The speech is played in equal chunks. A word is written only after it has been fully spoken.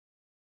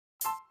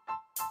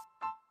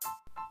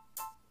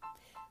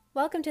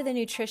Welcome to the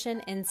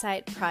Nutrition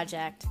Insight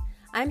Project.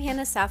 I'm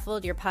Hannah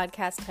Saffold, your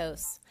podcast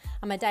host.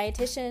 I'm a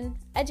dietitian,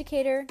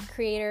 educator,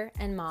 creator,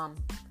 and mom.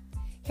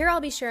 Here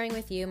I'll be sharing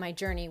with you my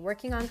journey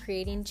working on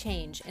creating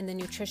change in the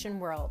nutrition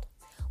world.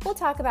 We'll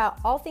talk about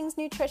all things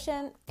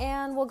nutrition,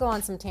 and we'll go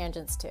on some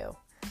tangents too.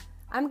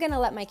 I'm going to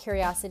let my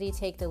curiosity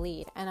take the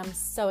lead, and I'm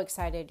so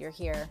excited you're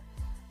here.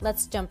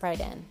 Let's jump right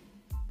in.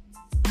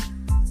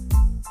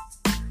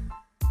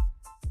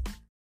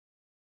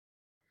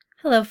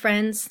 Hello,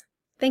 friends.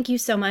 Thank you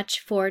so much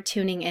for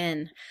tuning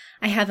in.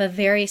 I have a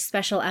very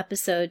special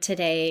episode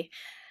today.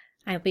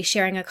 I'll be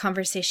sharing a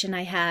conversation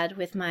I had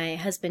with my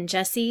husband,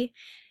 Jesse,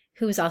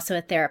 who is also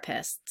a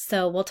therapist.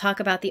 So we'll talk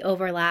about the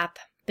overlap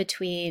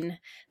between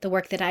the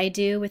work that I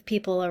do with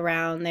people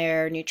around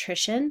their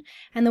nutrition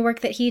and the work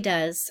that he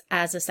does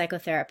as a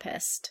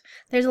psychotherapist.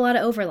 There's a lot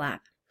of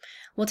overlap.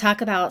 We'll talk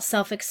about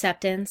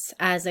self-acceptance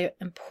as an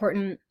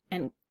important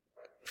and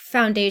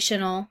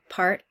foundational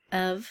part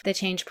of the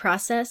change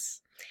process.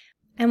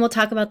 And we'll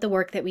talk about the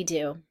work that we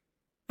do.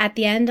 At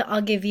the end,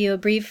 I'll give you a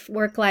brief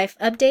work-life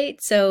update,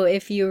 so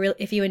if you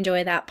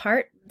enjoy that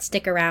part,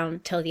 stick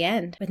around till the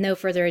end. With no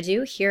further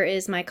ado, here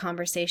is my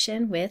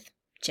conversation with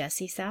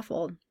Jesse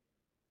Saffold.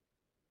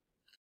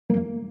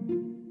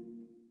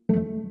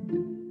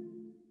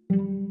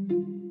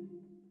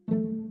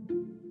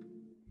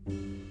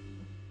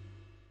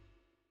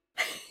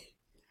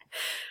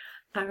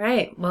 All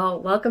right,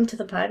 well, welcome to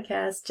the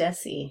podcast,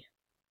 Jesse.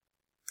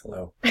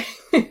 Hello.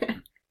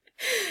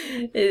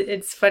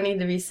 It's funny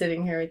to be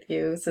sitting here with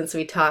you since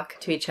we talk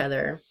to each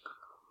other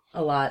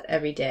a lot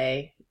every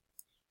day,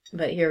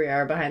 but here we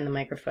are behind the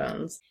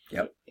microphones.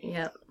 Yep.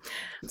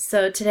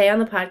 So today on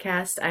the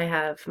podcast, I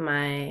have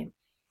my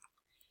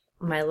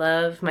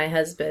love, my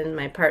husband,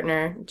 my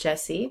partner,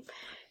 Jesse,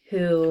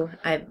 who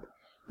I've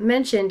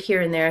mentioned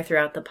here and there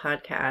throughout the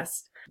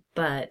podcast,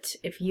 but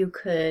if you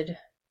could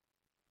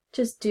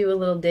just do a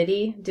little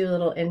ditty, do a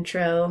little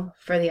intro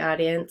for the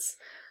audience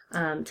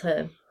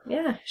to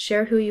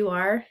share who you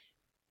are,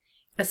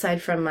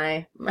 aside from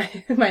my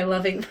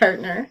loving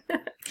partner.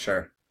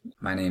 Sure.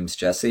 My name's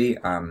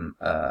Jesse. I'm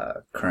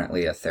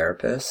currently a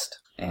therapist,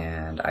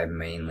 and I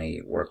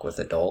mainly work with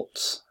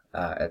adults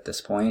at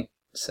this point.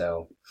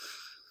 So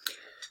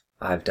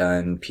I've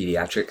done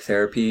pediatric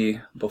therapy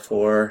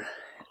before,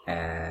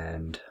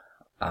 and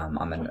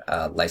I'm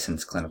a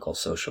licensed clinical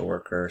social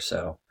worker.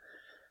 So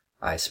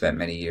I spent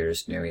many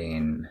years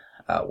doing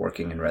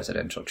working in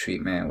residential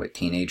treatment with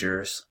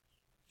teenagers.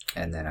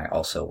 And then I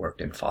also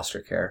worked in foster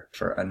care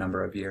for a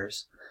number of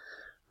years.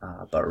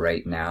 But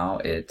right now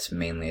it's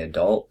mainly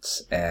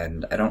adults,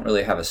 and I don't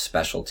really have a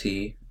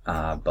specialty,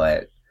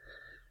 but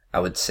I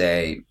would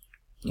say,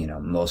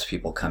 most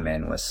people come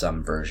in with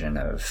some version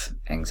of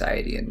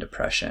anxiety and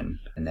depression.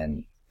 And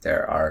then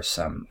there are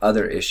some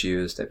other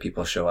issues that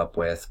people show up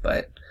with,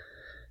 but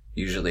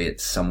usually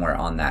it's somewhere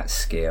on that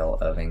scale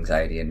of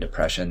anxiety and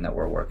depression that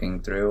we're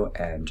working through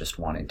and just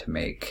wanting to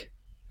make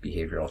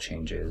behavioral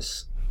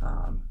changes,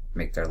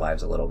 make their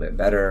lives a little bit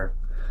better,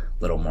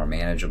 a little more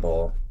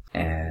manageable,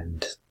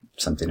 and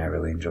something I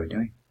really enjoy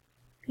doing.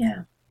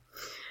 Yeah.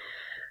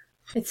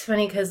 It's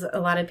funny because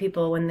a lot of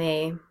people, when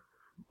they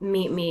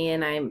meet me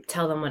and I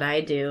tell them what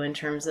I do in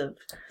terms of,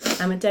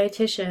 I'm a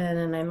dietitian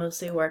and I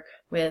mostly work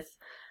with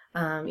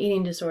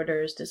eating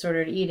disorders,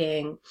 disordered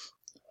eating,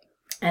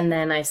 and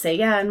then I say,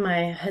 yeah, and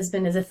my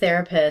husband is a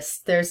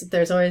therapist,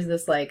 there's always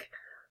this like,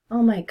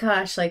 oh my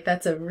gosh, like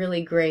that's a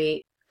really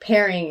great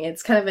pairing.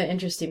 It's kind of an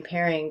interesting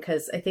pairing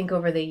because I think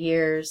over the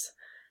years,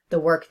 the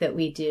work that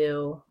we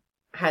do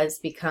has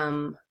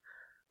become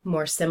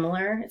more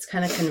similar. It's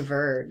kind of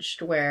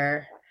converged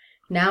where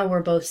now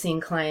we're both seeing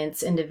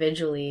clients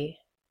individually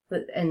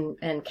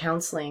and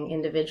counseling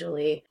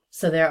individually.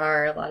 So there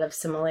are a lot of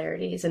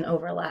similarities and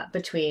overlap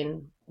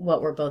between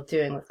what we're both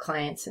doing with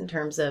clients in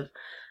terms of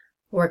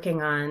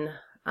working on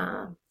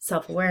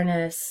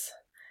self-awareness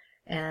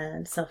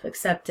and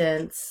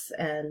self-acceptance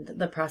and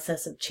the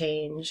process of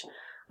change.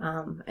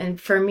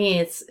 And for me,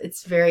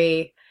 it's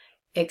very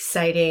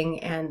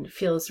exciting and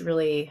feels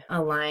really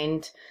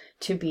aligned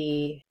to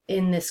be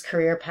in this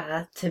career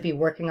path, to be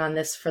working on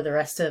this for the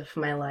rest of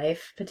my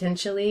life,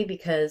 potentially,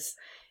 because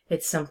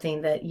it's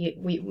something that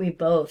we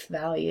both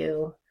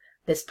value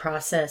this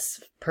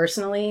process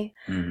personally,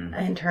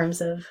 in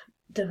terms of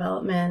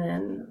development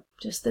and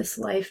just this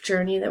life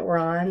journey that we're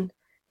on,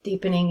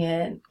 deepening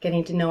it,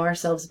 getting to know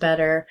ourselves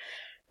better.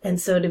 And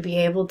so to be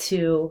able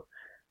to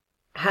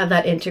have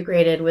that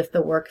integrated with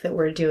the work that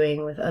we're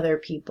doing with other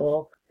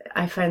people,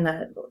 I find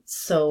that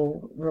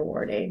so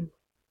rewarding.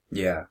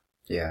 Yeah.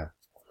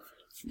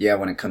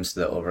 When it comes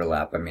to the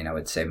overlap, I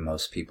would say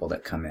most people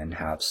that come in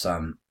have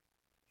some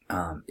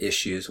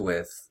issues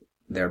with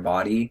their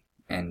body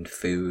and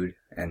food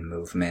and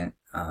movement.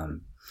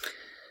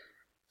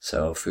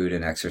 So food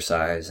and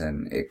exercise,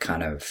 and it's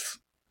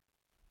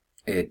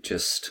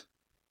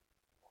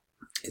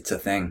a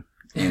thing.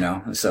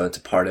 So it's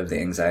a part of the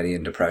anxiety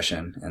and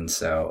depression. And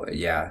so,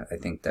 yeah, I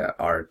think that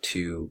our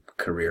two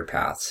career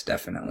paths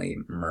definitely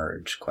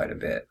merge quite a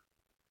bit.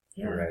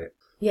 Yeah. You're right.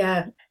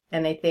 Yeah.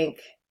 And I think,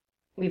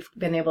 we've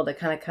been able to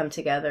kind of come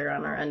together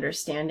on our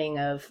understanding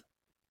of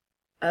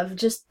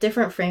just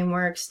different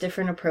frameworks,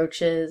 different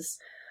approaches,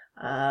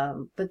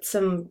 but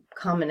some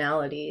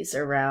commonalities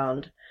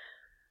around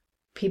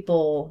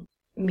people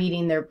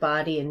meeting their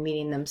body and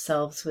meeting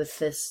themselves with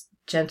this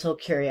gentle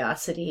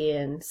curiosity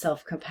and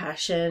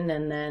self-compassion,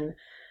 and then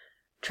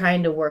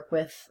trying to work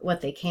with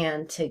what they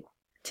can to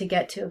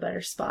get to a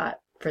better spot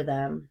for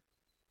them.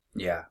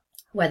 Yeah.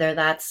 Whether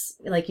that's,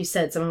 like you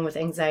said, someone with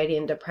anxiety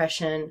and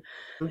depression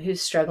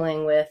who's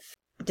struggling with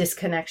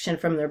disconnection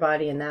from their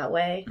body in that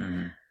way,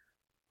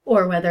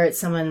 or whether it's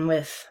someone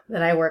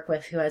that I work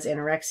with who has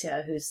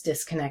anorexia, who's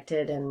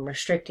disconnected and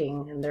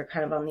restricting, and they're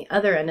kind of on the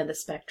other end of the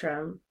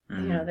spectrum.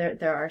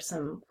 There are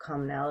some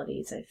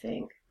commonalities, I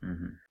think.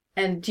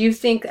 And do you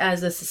think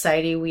as a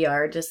society we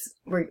are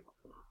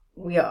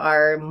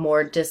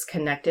more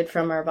disconnected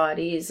from our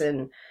bodies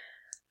and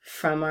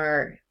from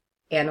our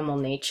animal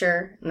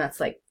nature, and that's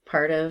like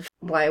part of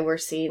why we're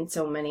seeing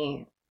so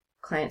many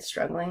clients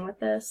struggling with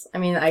this? I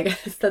mean, I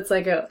guess that's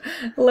like a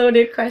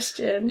loaded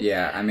question.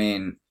 Yeah, I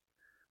mean,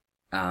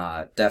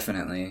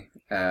 definitely.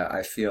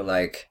 I feel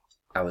like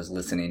I was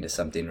listening to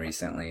something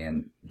recently,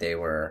 and they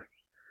were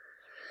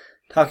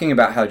talking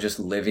about how just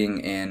living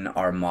in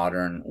our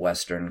modern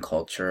Western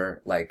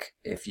culture, like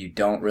if you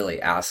don't really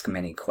ask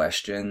many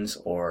questions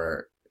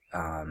or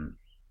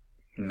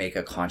make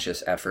a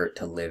conscious effort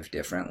to live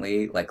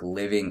differently, like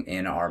living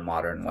in our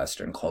modern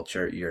Western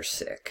culture, you're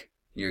sick.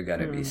 You're going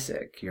to be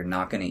sick. You're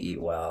not going to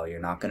eat well. You're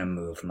not going to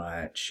move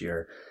much.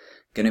 You're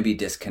going to be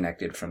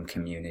disconnected from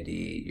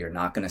community. You're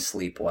not going to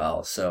sleep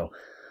well. So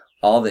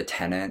all the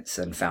tenets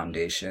and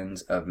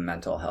foundations of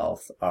mental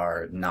health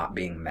are not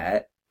being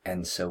met.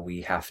 And so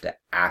we have to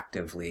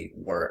actively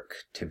work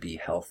to be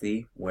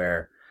healthy,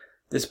 where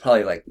this is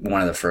probably like one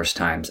of the first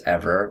times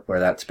ever where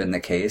that's been the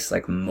case.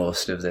 Like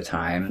most of the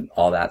time,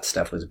 all that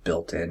stuff was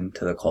built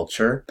into the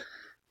culture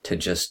to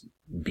just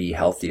be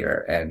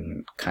healthier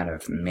and kind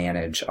of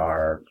manage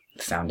our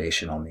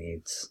foundational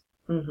needs.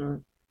 Mm-hmm.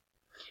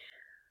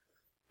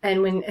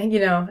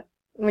 And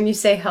when you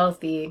say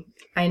healthy,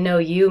 I know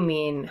you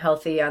mean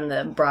healthy on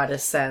the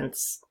broadest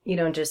sense. You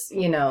don't just,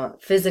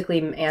 physically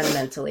and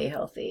mentally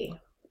healthy,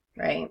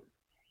 right?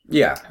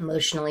 Yeah.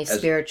 Emotionally,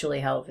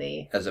 spiritually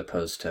healthy. As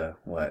opposed to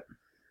what?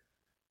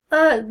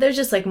 There's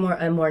just like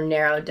a more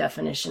narrow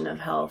definition of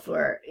health,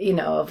 or,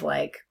 of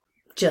like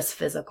just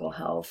physical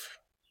health.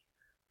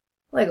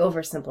 Like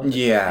oversimplified.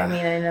 Yeah. I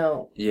mean, I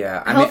know.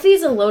 Yeah. Healthy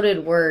is a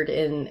loaded word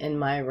in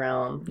my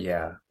realm.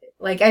 Yeah.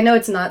 Like, I know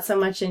it's not so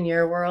much in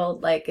your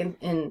world, like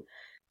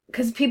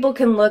because people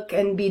can look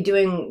and be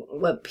doing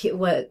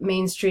what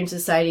mainstream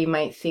society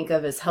might think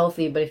of as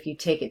healthy, but if you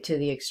take it to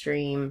the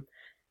extreme,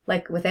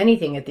 like with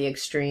anything at the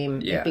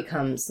extreme, it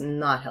becomes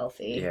not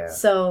healthy. Yeah.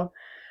 So,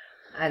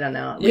 I don't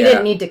know. We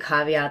didn't need to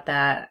caveat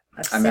that.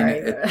 I'm sorry.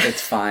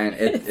 It's fine.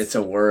 It's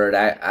a word.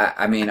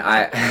 I mean,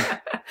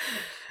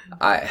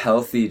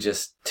 healthy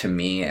just to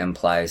me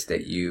implies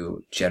that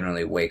you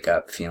generally wake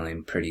up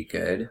feeling pretty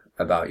good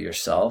about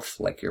yourself,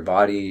 like your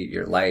body,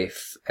 your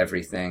life,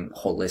 everything.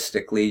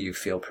 Holistically, you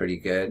feel pretty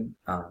good.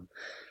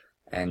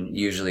 And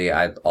usually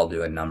I'll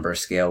do a number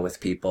scale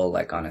with people,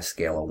 like on a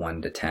scale of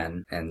 1 to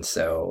 10. And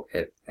so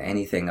if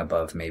anything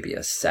above maybe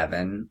a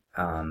 7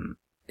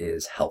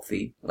 is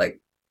healthy,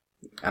 like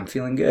I'm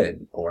feeling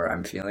good, or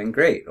I'm feeling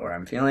great, or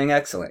I'm feeling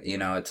excellent.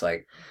 It's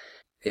like,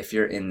 if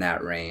you're in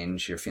that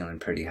range, you're feeling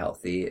pretty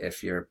healthy.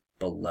 If you're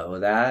below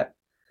that,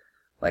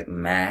 like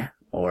meh,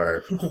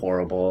 or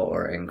horrible,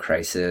 or in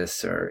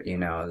crisis, or,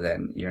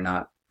 then you're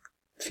not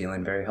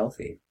feeling very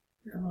healthy.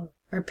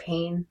 Or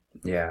pain.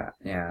 Yeah,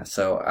 yeah.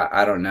 So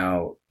I don't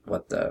know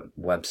what the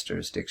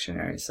Webster's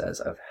dictionary says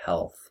of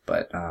health,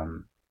 but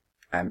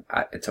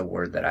it's a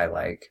word that I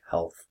like.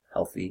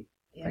 Healthy.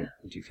 Yeah. Like,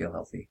 do you feel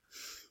healthy?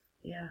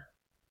 Yeah.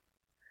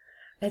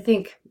 I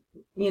think,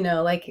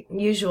 like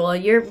usual,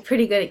 you're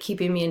pretty good at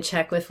keeping me in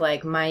check with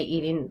like my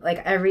eating, like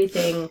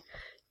everything,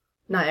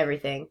 not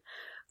everything.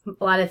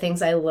 A lot of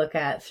things I look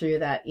at through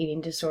that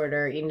eating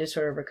disorder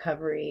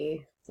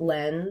recovery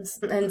lens.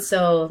 And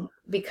so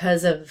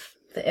because of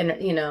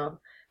the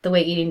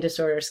way eating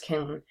disorders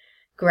can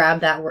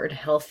grab that word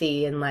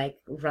healthy and like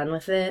run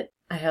with it,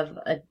 I have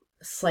a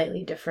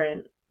slightly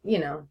different,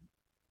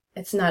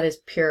 it's not as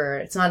pure.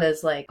 It's not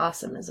as like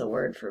awesome as a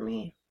word for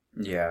me.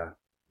 Yeah.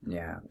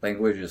 Yeah,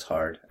 language is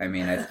hard. I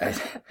mean,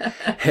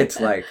 it's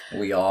like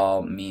we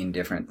all mean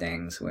different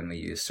things when we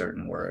use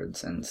certain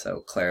words, and so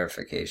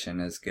clarification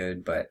is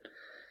good, but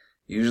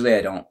usually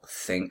I don't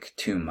think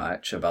too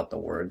much about the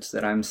words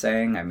that I'm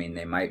saying. I mean,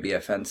 they might be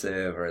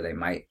offensive or they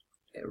might,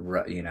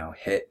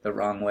 hit the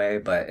wrong way,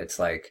 but it's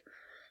like,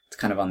 it's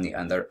kind of on the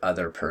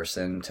other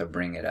person to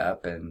bring it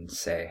up and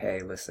say,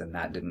 hey, listen,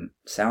 that didn't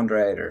sound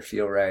right or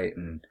feel right,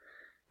 and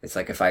it's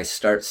like if I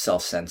start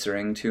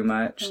self-censoring too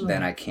much,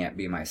 then I can't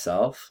be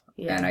myself,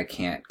 and I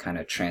can't kind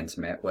of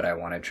transmit what I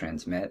want to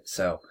transmit.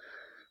 So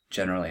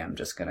generally, I'm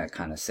just going to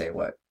kind of say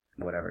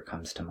whatever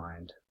comes to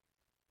mind.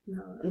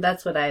 No,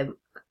 that's what I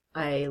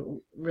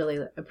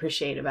really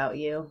appreciate about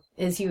you,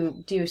 is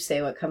you do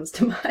say what comes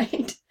to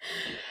mind.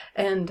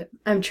 And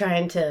I'm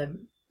trying to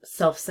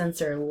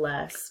self-censor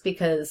less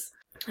because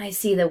I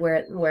see that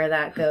where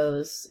that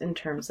goes in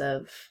terms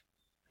of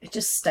it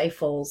just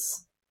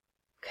stifles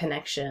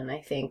connection,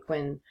 I think,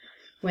 when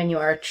you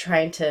are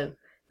trying to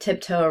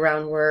tiptoe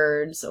around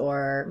words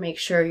or make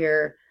sure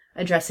you're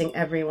addressing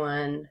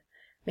everyone,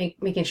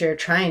 making sure you're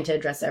trying to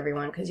address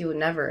everyone because you would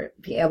never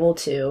be able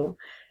to.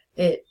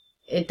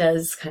 It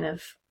does kind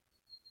of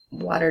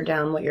water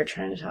down what you're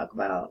trying to talk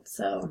about.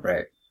 So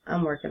Right.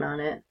 I'm working on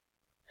it.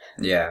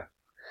 Yeah.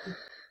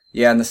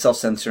 Yeah, and the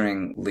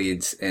self-censoring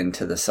leads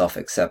into the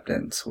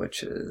self-acceptance,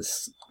 which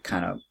is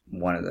kind of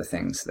one of the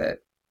things that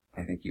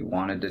I think you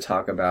wanted to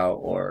talk about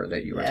or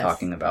that you were Yes.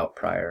 talking about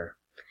prior.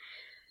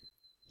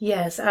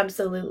 Yes,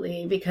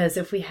 absolutely. Because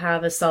if we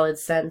have a solid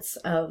sense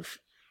of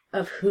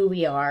who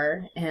we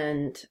are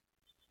and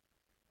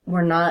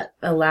we're not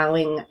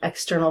allowing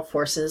external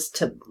forces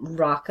to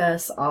rock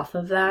us off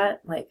of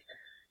that, like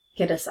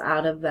get us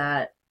out of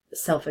that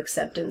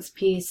self-acceptance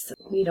piece,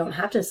 we don't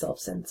have to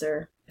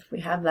self-censor if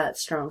we have that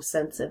strong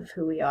sense of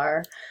who we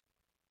are.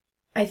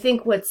 I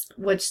think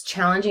what's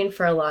challenging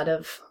for a lot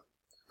of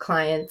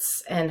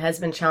clients and has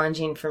been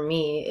challenging for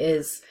me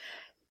is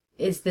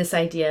this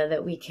idea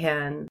that we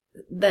can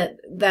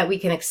that we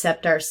can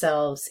accept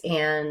ourselves,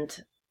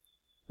 and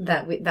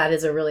that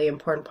is a really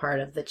important part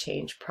of the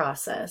change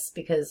process,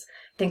 because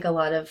I think a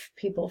lot of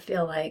people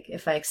feel like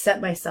if I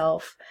accept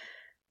myself,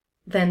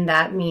 then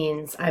that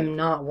means I'm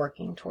not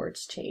working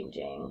towards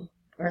changing,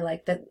 or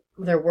like that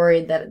they're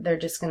worried that they're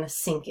just going to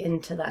sink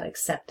into that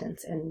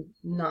acceptance and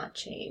not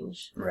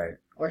change Right.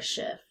 or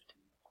shift.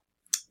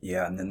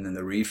 Yeah, and then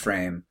the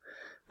reframe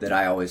that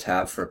I always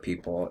have for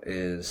people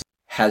is,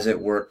 has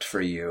it worked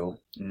for you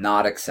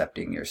not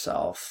accepting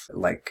yourself?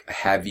 Like,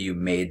 have you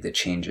made the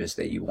changes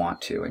that you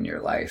want to in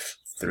your life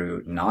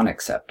through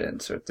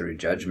non-acceptance or through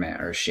judgment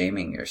or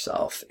shaming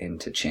yourself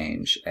into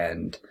change?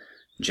 And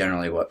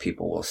generally what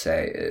people will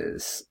say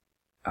is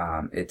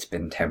it's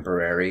been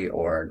temporary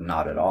or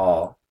not at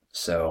all.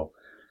 So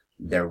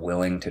they're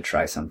willing to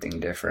try something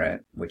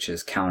different, which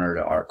is counter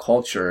to our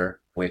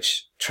culture,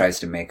 which tries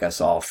to make us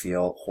all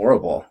feel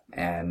horrible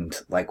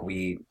and like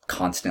we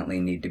constantly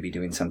need to be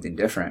doing something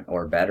different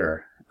or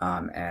better.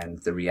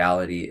 And the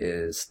reality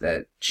is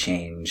that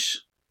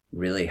change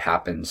really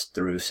happens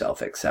through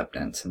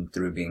self-acceptance and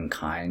through being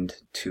kind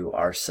to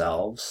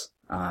ourselves,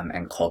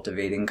 and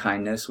cultivating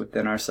kindness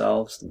within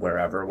ourselves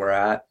wherever we're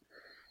at.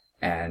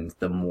 And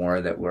the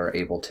more that we're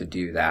able to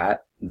do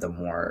that, the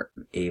more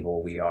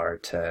able we are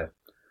to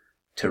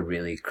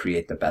really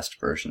create the best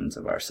versions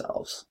of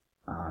ourselves,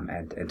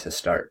 and to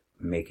start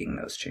making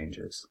those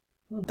changes.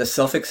 The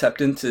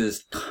self-acceptance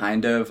is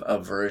kind of a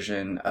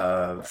version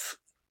of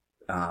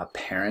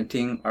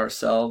parenting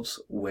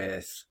ourselves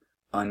with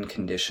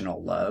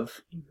unconditional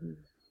love. Mm-hmm.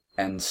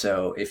 And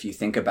so if you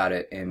think about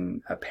it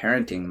in a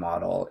parenting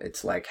model,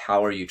 it's like,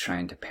 how are you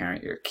trying to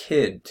parent your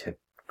kid to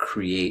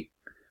create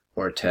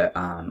or to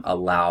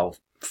allow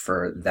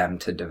for them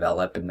to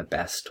develop in the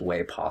best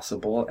way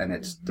possible? And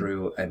it's Mm-hmm.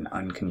 through an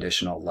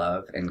unconditional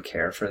love and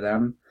care for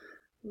them.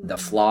 Mm-hmm. The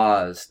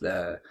flaws,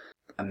 the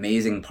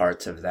amazing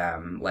parts of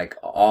them, like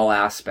all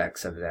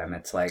aspects of them,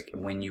 it's like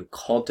when you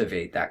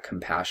cultivate that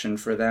compassion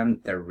for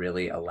them, they're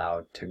really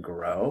allowed to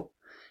grow.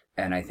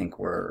 And I think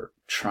we're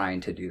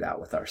trying to do that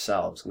with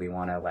ourselves. We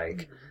want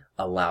to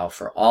allow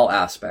for all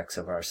aspects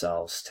of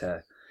ourselves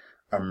to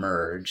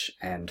emerge.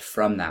 And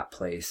from that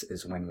place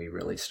is when we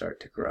really start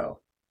to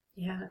grow.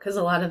 Yeah, because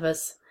a lot of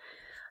us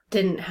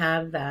didn't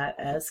have that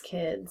as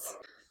kids.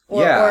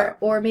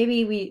 Or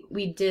maybe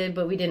we did,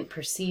 but we didn't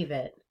perceive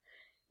it.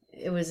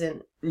 It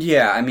wasn't.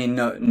 Yeah, I mean,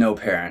 no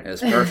parent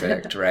is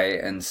perfect, right?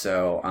 And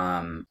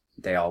so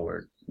they all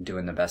were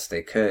doing the best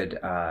they could.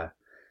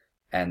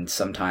 And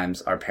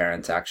sometimes our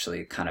parents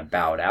actually kind of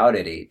bowed out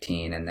at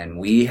 18, and then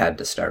we had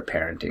to start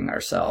parenting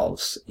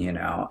ourselves,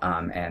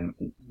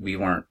 and we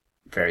weren't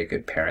very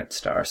good parents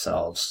to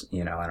ourselves,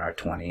 in our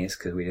 20s,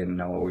 because we didn't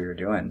know what we were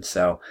doing.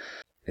 So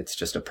it's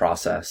just a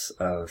process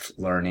of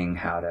learning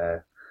how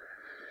to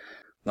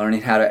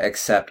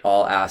accept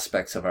all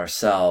aspects of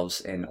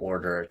ourselves in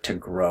order to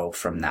grow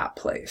from that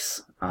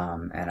place.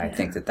 And I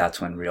think that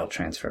that's when real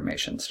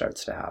transformation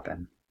starts to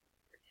happen.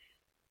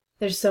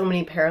 There's so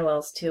many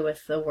parallels too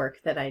with the work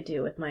that I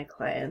do with my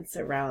clients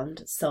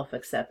around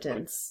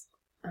self-acceptance,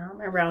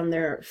 around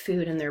their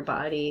food and their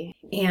body.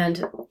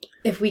 And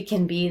if we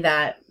can be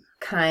that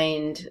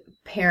kind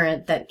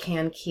parent that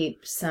can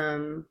keep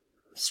some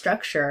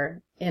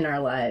structure in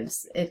our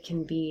lives, it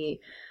can be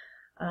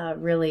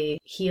really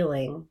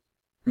healing.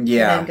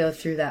 Yeah. To then go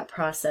through that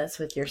process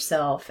with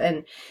yourself.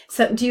 And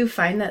so do you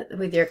find that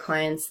with your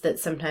clients that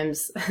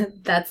sometimes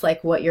that's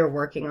like what you're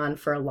working on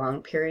for a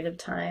long period of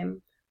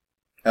time?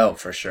 Oh,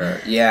 for sure.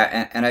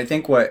 Yeah. And I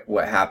think what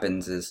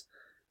happens is,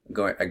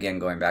 going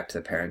back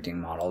to the parenting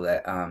model,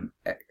 that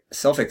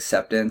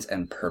self-acceptance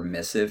and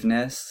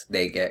permissiveness,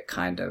 they get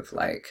kind of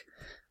like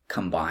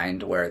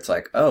combined where it's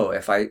like, oh,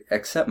 if I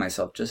accept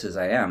myself just as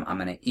I am, I'm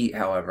going to eat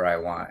however I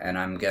want, and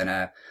I'm going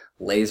to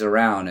laze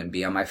around and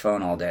be on my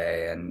phone all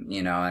day, and,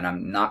 you know, and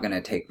I'm not going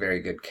to take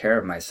very good care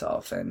of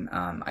myself. And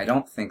I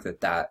don't think that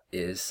that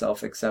is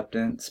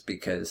self-acceptance,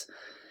 because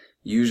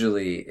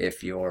usually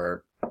if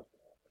you're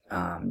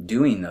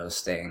doing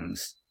those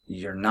things,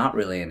 you're not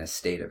really in a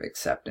state of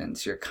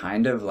acceptance. You're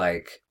kind of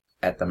like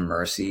at the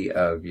mercy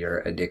of your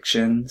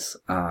addictions.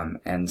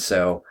 And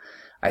so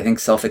I think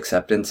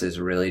self-acceptance is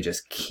really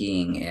just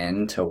keying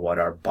in to what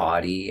our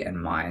body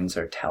and minds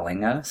are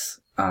telling us.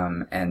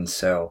 And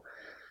so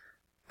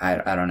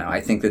I don't know.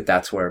 I think that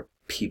that's where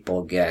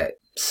people get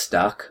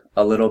stuck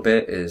a little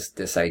bit, is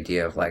this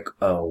idea of like,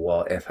 oh,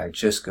 well, if I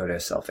just go to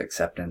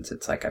self-acceptance,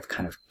 it's like I've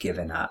kind of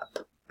given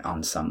up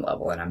on some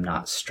level and I'm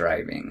not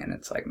striving. And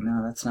it's like,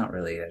 no, that's not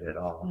really it at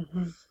all.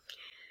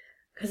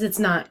 Because it's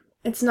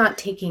not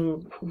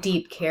taking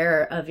deep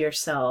care of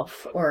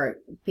yourself or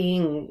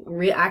being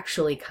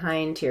actually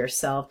kind to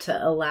yourself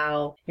to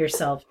allow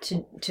yourself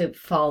to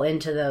fall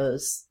into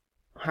those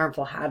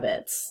harmful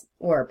habits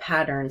or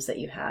patterns that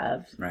you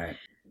have. Right.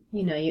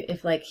 You know,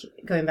 if like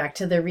going back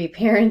to the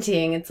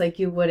reparenting, it's like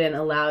you wouldn't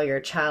allow your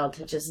child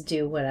to just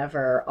do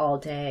whatever all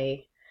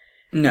day.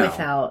 No.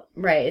 Without,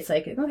 right. It's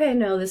like, okay,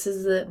 no, this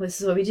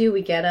is what we do.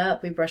 We get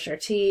up, we brush our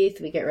teeth,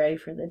 we get ready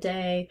for the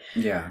day.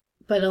 Yeah.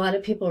 But a lot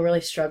of people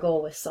really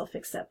struggle with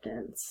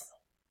self-acceptance.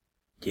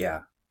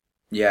 Yeah.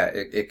 Yeah,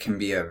 it can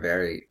be a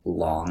very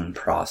long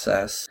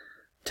process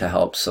to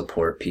help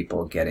support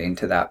people getting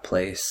to that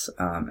place.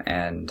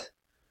 And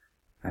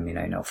I mean,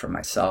 I know for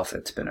myself,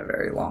 it's been a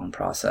very long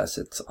process.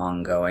 It's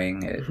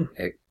ongoing.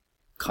 It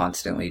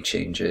constantly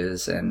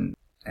changes, and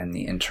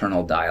the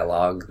internal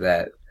dialogue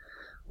that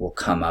will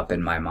come up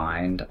in my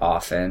mind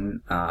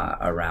often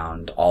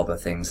around all the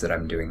things that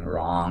I'm doing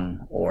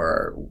wrong,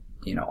 or,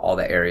 you know, all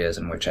the areas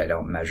in which I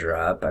don't measure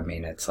up. I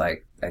mean, it's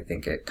like, I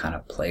think it kind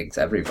of plagues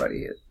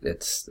everybody.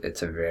 It's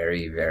a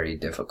very, very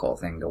difficult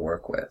thing to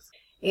work with.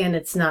 And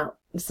it's not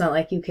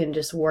like you can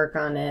just work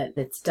on it.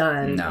 It's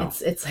done. No.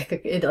 It's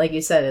like, like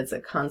you said, it's a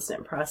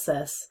constant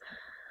process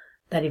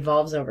that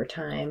evolves over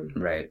time.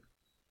 Right.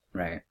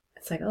 Right.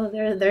 It's like, oh,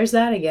 there's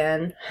that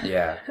again.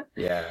 Yeah.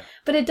 Yeah.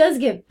 But it does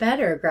get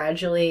better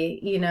gradually,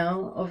 you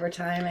know, over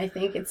time. I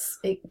think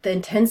the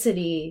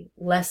intensity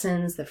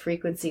lessens, the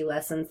frequency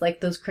lessens, like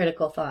those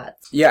critical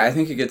thoughts. Yeah, I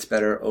think it gets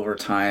better over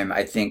time.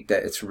 I think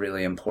that it's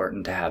really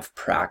important to have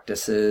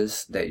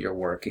practices that you're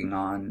working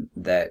on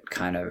that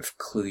kind of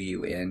clue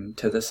you in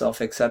to the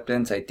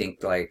self-acceptance. I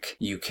think like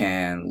you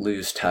can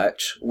lose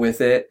touch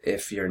with it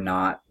if you're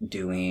not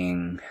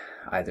doing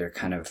either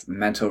kind of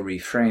mental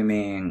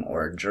reframing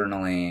or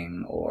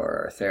journaling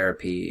or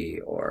therapy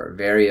or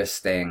various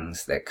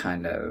things that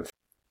kind of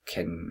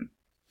can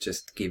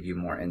just give you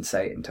more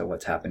insight into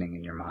what's happening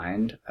in your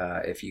mind.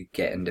 If you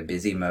get into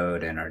busy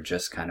mode and are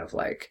just kind of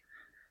like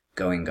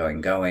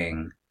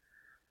going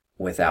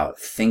without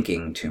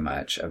thinking too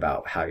much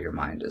about how your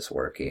mind is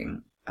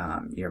working,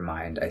 your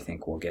mind, I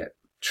think, will get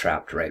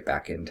trapped right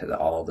back into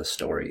all the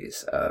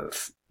stories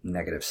of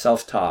negative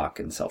self-talk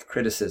and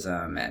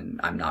self-criticism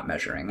and I'm not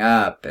measuring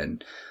up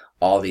and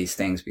all these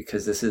things,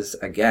 because this is,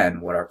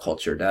 again, what our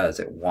culture does.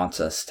 It wants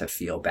us to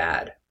feel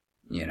bad.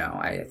 You know,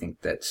 I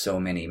think that so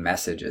many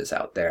messages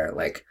out there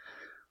like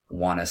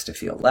want us to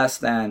feel less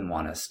than,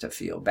 want us to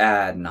feel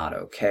bad, not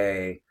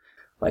okay.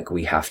 Like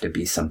we have to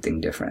be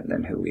something different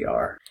than who we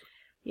are.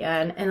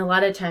 Yeah, and a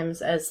lot of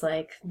times as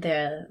like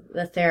the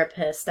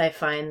therapist, I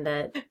find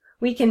that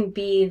we can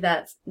be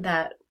that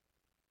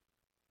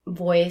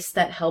voice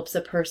that helps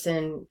a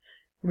person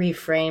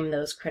reframe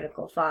those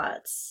critical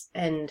thoughts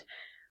and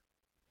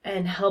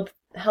help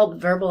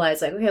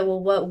verbalize like, okay, well,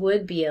 what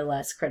would be a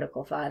less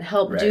critical thought?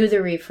 Help do the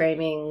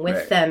reframing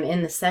with them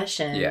in the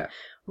session. Yeah.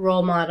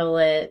 Role model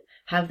it,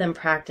 have them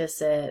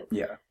practice it.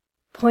 Yeah.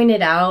 Point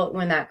it out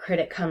when that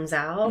critic comes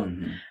out.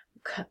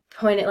 Mm-hmm.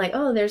 Point it like,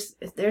 oh, there's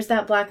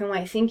that black and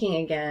white thinking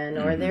again,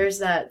 or there's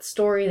that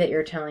story that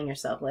you're telling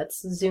yourself.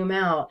 Let's zoom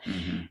out.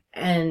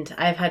 And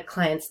I've had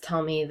clients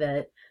tell me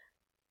that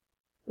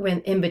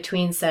when in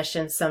between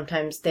sessions,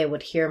 sometimes they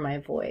would hear my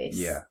voice.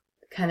 Yeah.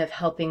 Kind of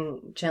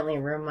helping gently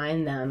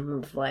remind them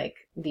of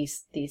like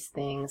these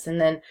things. And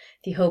then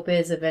the hope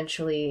is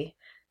eventually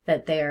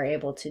that they are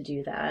able to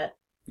do that.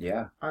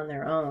 Yeah. On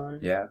their own.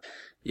 Yeah.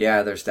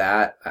 Yeah, there's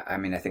that. I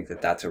mean, I think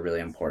that that's a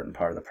really important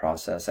part of the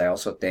process. I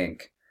also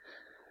think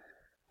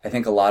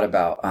a lot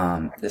about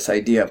this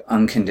idea of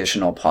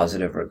unconditional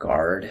positive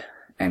regard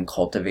and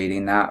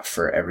cultivating that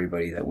for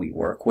everybody that we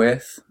work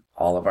with,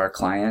 all of our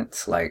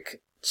clients,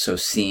 like, so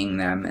seeing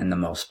them in the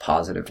most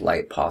positive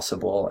light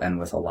possible and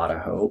with a lot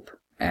of hope,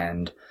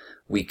 and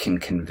we can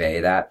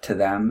convey that to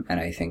them. And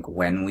I think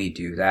when we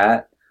do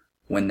that,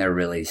 when they're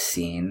really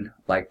seen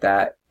like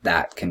that,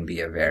 that can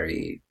be a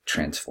very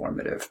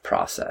transformative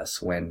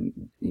process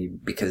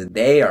because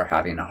they are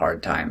having a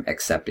hard time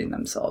accepting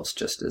themselves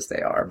just as they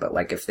are. But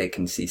like if they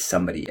can see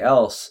somebody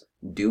else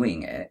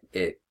doing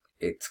it,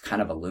 it's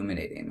kind of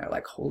illuminating. They're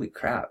like, holy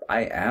crap,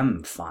 I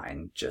am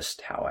fine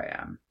just how I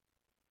am.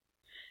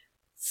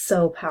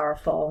 So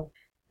powerful.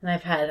 And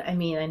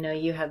I know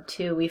you have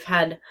too. We've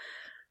had,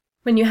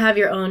 when you have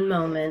your own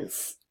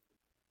moments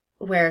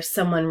where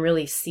someone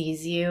really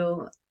sees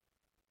you,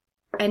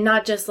 and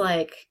not just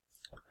like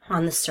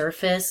on the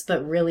surface,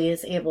 but really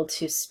is able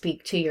to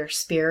speak to your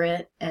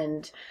spirit,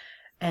 and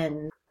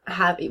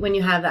when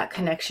you have that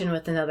connection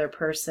with another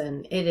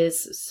person, it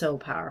is so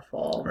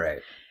powerful.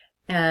 Right.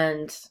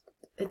 And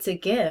it's a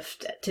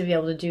gift to be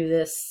able to do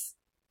this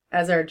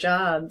as our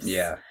jobs.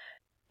 Yeah.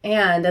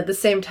 And at the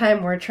same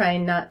time, we're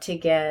trying not to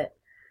get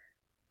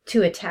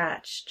too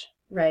attached,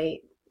 right,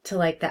 to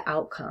like the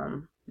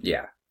outcome.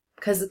 Yeah.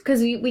 Because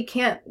we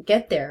can't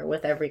get there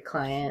with every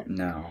client.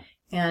 No.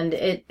 And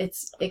it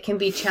can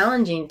be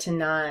challenging to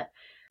not,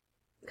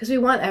 because we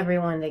want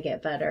everyone to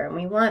get better and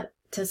we want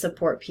to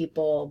support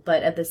people,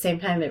 but at the same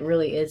time, it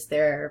really is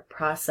their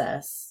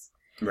process.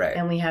 Right.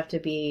 And we have to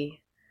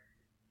be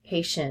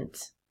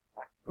patient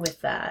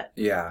with that.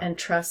 Yeah. And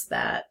trust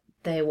that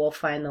they will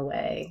find the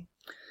way.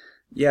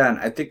 Yeah, and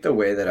I think the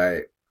way that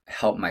I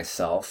help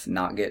myself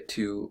not get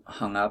too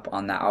hung up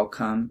on the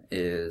outcome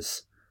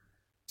is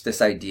this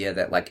idea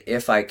that, like,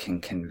 if I can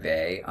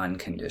convey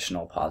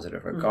unconditional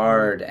positive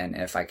regard, and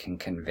if I can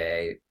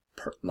convey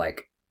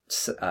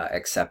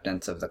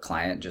acceptance of the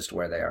client just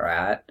where they are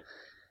at,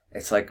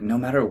 it's like no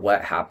matter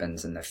what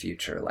happens in the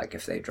future, like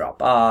if they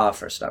drop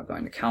off or stop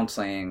going to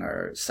counseling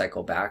or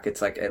cycle back,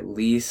 it's like at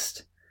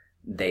least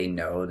they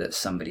know that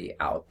somebody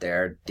out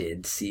there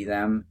did see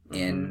them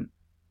in,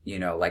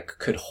 like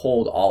could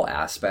hold all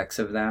aspects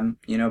of them,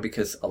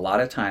 because a lot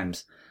of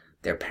times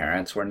their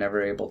parents were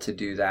never able to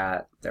do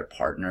that. Their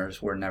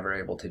partners were never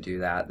able to do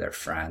that. Their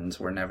friends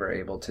were never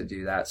able to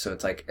do that. So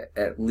it's like,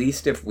 at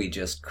least if we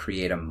just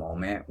create a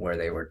moment where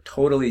they were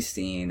totally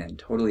seen and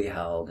totally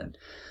held and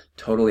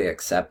totally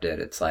accepted,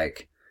 it's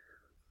like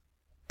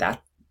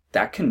that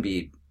can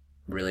be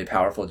really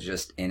powerful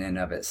just in and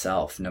of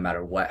itself, no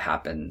matter what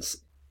happens,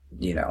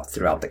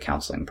 throughout the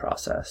counseling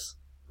process.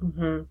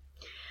 Mm-hmm.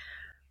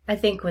 I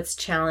think what's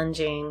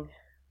challenging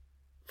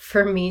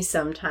for me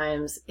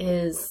sometimes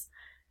is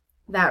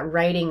that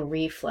writing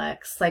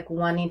reflex, like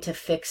wanting to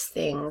fix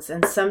things.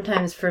 And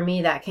sometimes for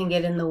me, that can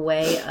get in the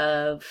way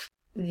of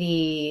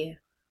the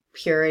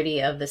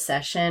purity of the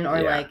session,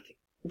 or like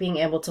being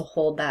able to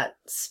hold that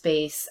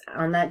space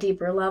on that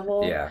deeper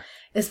level. Yeah.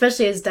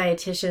 Especially as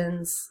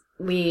dietitians,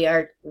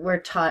 we're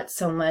taught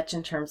so much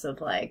in terms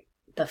of like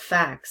the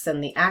facts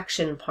and the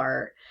action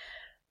part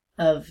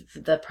of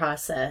the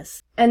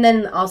process. And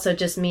then also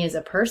just me as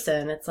a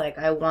person, it's like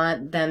I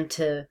want them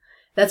to,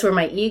 that's where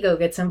my ego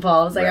gets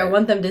involved. Like, right. I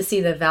want them to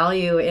see the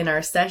value in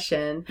our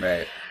session.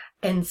 Right.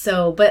 And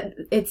so, but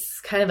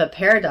it's kind of a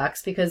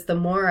paradox, because the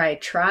more I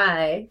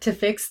try to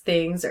fix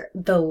things,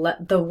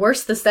 the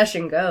worse the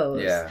session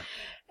goes. Yeah.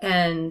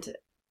 And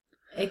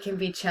it can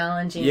be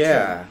challenging.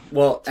 Yeah.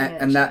 Well,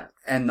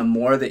 and the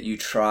more that you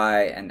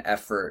try and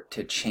effort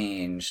to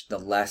change, the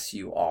less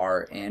you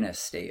are in a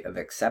state of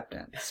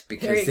acceptance,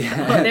 because the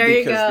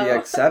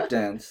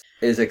acceptance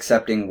is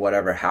accepting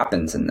whatever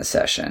happens in the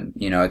session.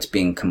 It's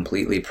being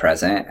completely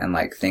present, and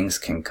like things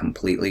can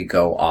completely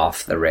go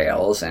off the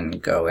rails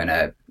and go in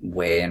a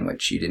way in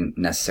which you didn't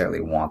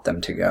necessarily want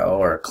them to go,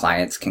 or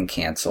clients can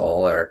cancel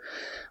or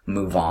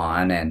move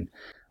on, and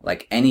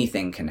like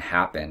anything can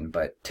happen.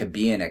 But to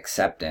be in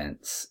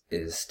acceptance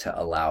is to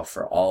allow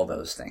for all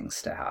those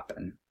things to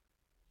happen.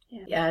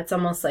 Yeah, it's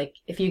almost like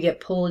if you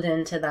get pulled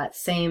into that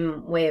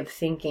same way of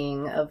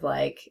thinking of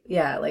like,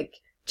 like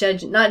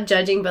not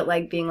judging, but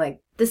like being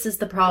like, this is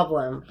the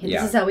problem.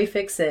 This is how we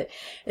fix it.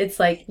 It's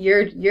like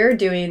you're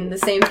doing the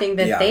same thing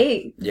that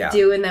they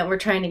do, and that we're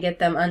trying to get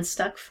them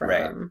unstuck from.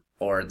 Right.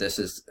 Or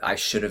I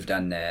should have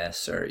done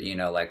this, or,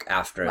 like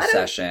after a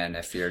session,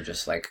 if you're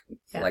just like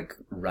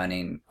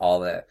running all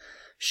the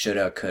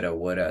shoulda, coulda,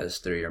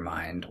 wouldas through your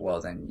mind,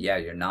 well then,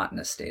 you're not in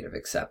a state of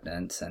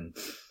acceptance, and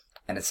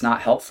it's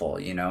not helpful.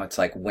 It's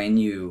like when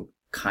you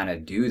kind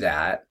of do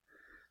that,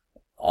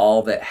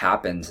 all that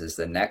happens is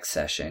the next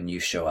session,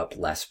 you show up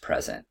less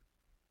present.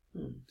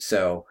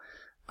 So,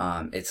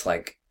 it's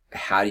like,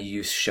 how do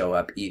you show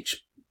up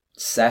each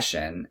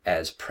session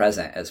as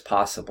present as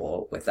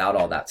possible without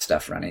all that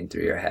stuff running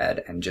through your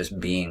head, and just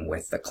being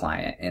with the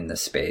client in the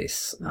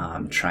space,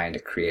 trying to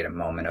create a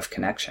moment of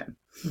connection.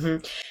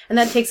 Mm-hmm. And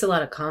that takes a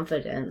lot of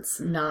confidence,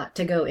 not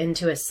to go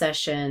into a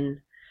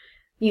session,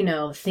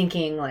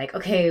 thinking like,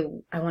 okay,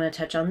 I want to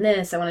touch on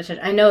this.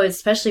 I know,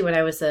 especially when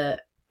I was a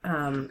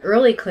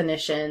early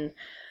clinician,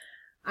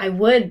 I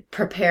would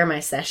prepare my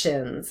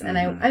sessions, and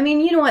I mean,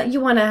 you know what, you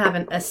want to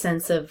have a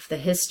sense of the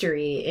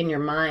history in your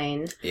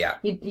mind. Yeah.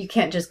 You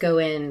can't just go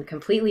in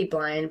completely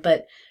blind,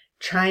 but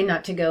try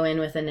not to go in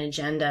with an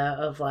agenda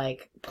of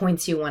like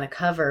points you want to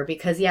cover,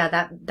 because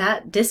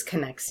that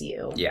disconnects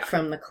you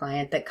from the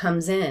client that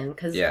comes in,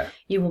 because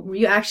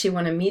you actually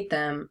want to meet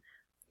them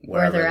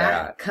where they're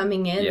at,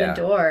 coming in the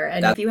door.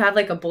 And if you have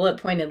like a bullet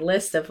pointed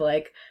list of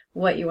like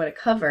what you want to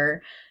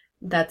cover,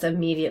 that's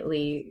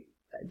immediately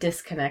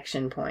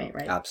disconnection point,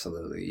 right?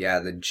 Absolutely. Yeah,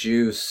 the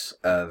juice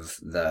of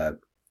the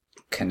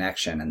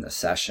connection in the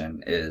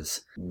session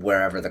is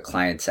wherever the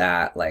client's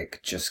at, like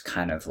just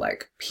kind of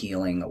like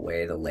peeling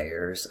away the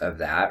layers of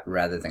that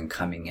rather than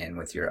coming in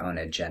with your own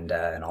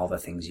agenda and all the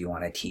things you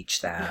want to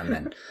teach them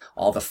and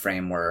all the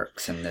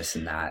frameworks and this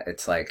and that.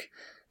 It's like,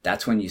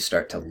 that's when you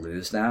start to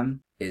lose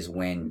them, is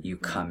when you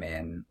come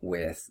in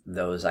with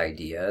those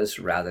ideas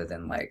rather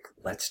than like,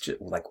 let's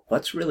just like,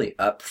 what's really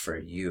up for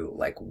you?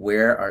 Like,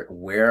 where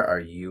are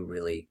you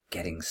really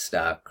getting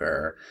stuck,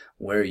 or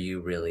where are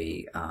you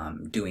really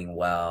doing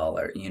well,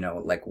 or, you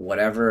know, like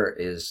whatever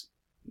is,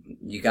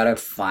 you got to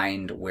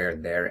find where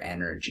their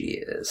energy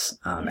is.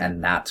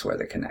 And that's where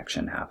the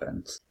connection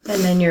happens.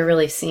 And then you're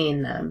really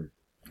seeing them.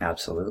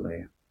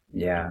 Absolutely.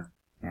 Yeah.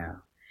 Yeah.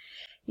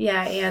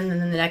 Yeah, and then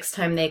the next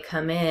time they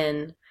come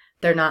in,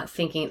 they're not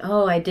thinking,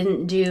 oh, I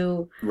didn't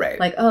do, right.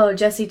 Like, oh,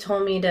 Jesse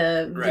told me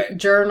to right.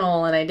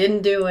 journal and I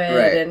didn't do it.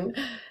 Right. And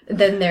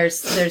then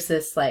there's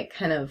this like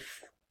kind of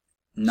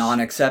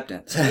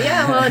non-acceptance.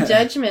 Yeah, well,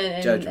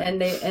 judgment.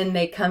 Judgment. And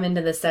they come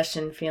into the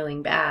session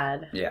feeling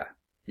bad. Yeah.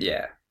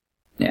 Yeah.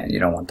 Yeah, you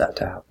don't want that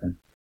to happen.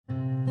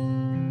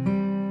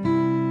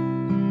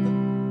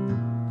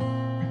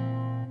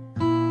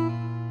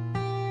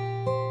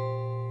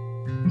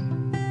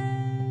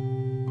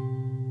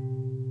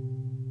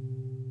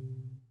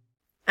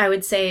 I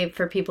would say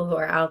for people who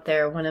are out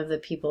there, one of the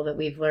people that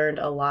we've learned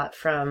a lot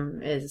from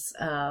is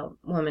a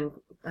woman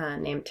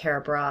named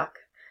Tara Brach,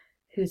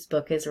 whose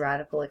book is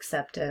Radical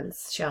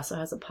Acceptance. She also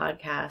has a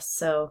podcast.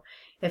 So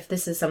if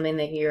this is something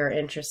that you're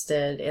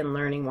interested in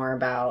learning more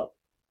about,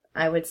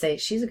 I would say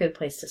she's a good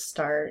place to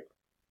start.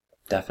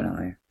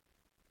 Definitely.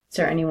 Is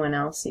there anyone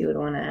else you would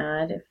want to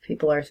add if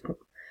people are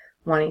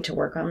wanting to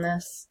work on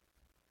this?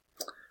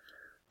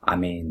 I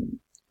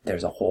mean,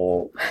 there's a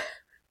whole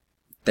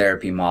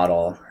therapy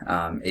model,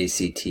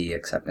 ACT,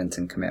 acceptance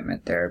and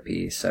commitment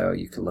therapy. So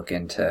you could look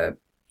into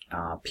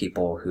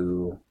people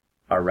who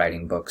are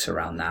writing books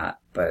around that.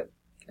 But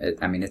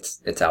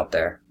it's out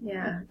there.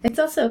 Yeah, it's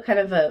also kind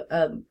of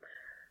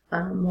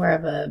a more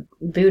of a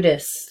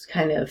Buddhist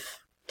kind of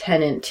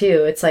tenet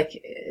too. It's like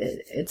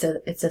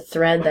it's a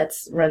thread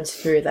that's runs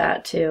through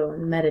that too.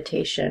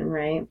 Meditation,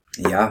 right?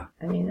 Yeah.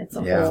 I mean, it's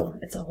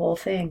a whole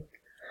thing.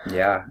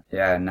 Yeah.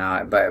 Yeah.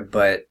 No,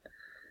 but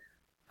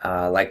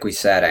like we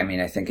said, I mean,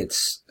 I think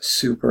it's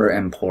super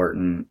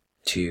important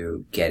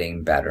to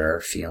getting better,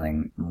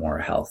 feeling more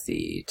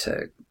healthy,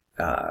 to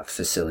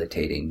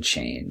facilitating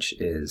change,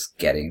 is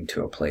getting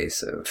to a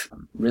place of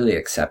really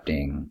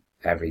accepting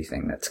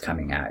everything that's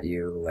coming at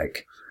you,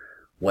 like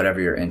whatever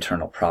your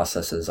internal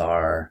processes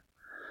are.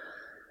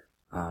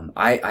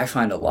 I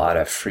find a lot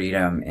of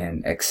freedom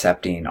in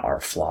accepting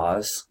our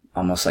flaws,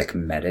 almost like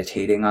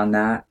meditating on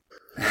that.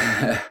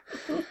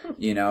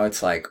 You know,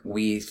 it's like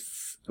we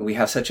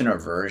have such an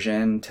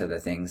aversion to the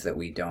things that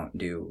we don't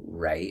do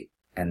right,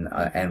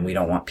 and we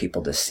don't want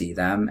people to see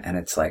them. And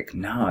it's like,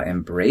 no,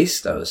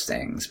 embrace those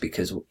things,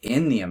 because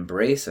in the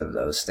embrace of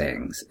those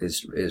things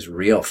is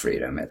real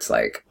freedom. It's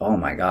like, oh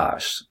my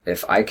gosh,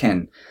 if I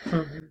can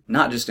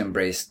not just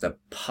embrace the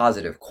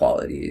positive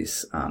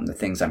qualities, the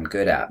things I'm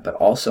good at, but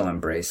also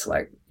embrace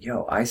like,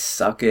 yo, I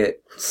suck at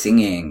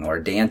singing or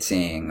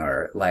dancing,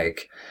 or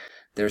like,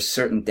 there's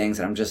certain things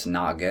that I'm just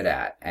not good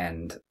at,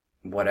 and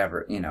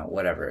whatever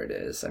it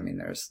is. I mean,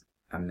 there's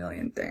a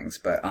million things,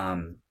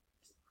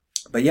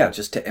 but yeah,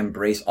 just to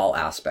embrace all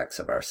aspects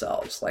of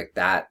ourselves, like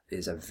that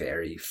is a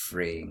very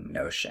freeing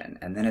notion.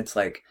 And then it's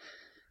like,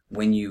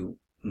 when you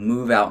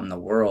move out in the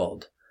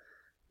world,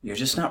 you're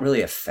just not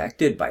really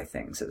affected by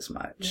things as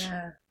much.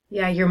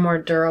 Yeah, you're more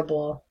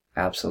durable.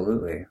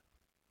 Absolutely.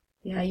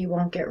 Yeah, you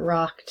won't get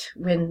rocked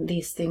when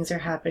these things are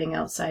happening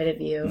outside of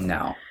you.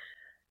 No.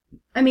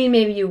 I mean,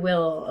 maybe you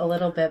will a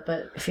little bit,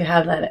 but if you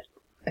have that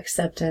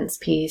acceptance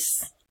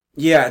piece.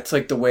 Yeah, it's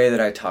like the way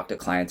that I talk to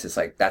clients is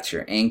like, that's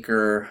your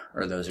anchor,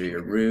 or those are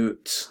your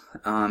roots,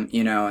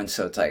 and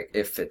so it's like,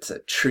 if it's a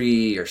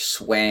tree, you're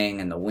swaying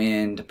in the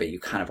wind, but you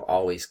kind of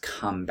always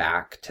come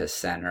back to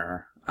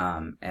center.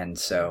 And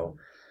so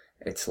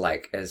it's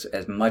like, as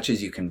much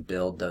as you can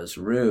build those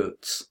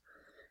roots,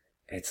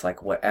 it's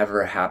like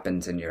whatever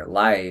happens in your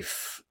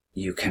life,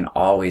 you can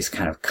always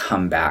kind of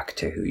come back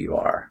to who you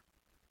are.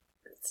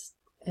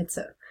 It's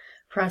a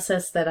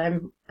process that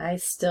I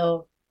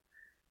still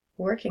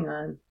working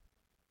on.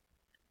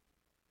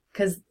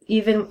 Because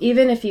even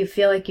if you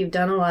feel like you've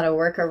done a lot of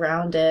work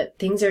around it,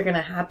 things are going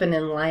to happen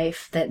in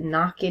life that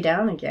knock you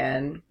down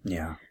again.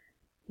 Yeah.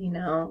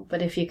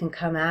 But if you can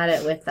come at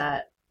it with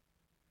that,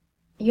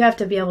 you have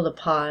to be able to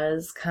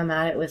pause, come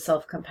at it with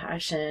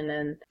self-compassion,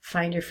 and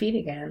find your feet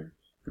again.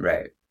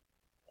 Right.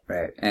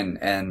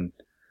 And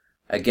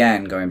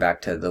again, going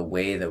back to the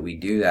way that we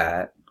do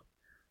that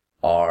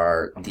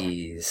are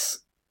these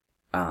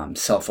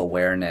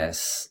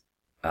self-awareness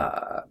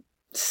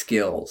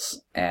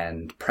skills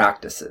and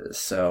practices.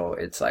 So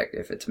it's like,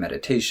 if it's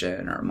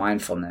meditation or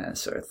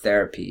mindfulness or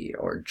therapy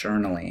or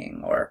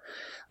journaling, or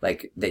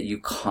like that, you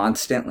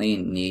constantly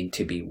need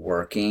to be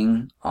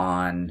working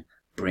on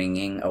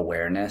bringing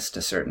awareness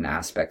to certain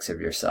aspects of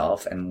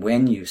yourself. And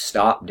when you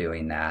stop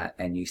doing that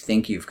and you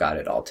think you've got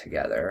it all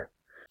together,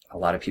 a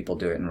lot of people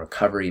do it in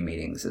recovery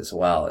meetings as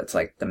well. It's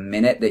like the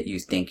minute that you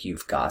think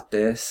you've got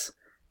this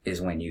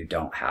is when you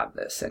don't have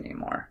this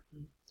anymore.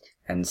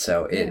 And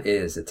so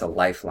it's a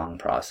lifelong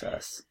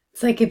process.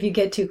 It's like if you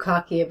get too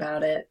cocky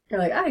about it, you're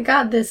like, I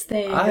got this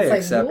thing. I it's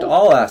accept like,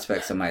 all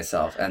aspects of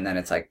myself. And then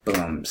it's like,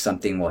 boom,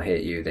 something will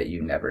hit you that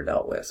you never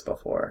dealt with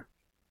before.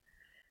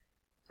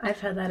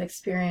 I've had that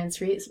experience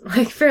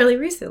fairly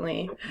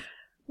recently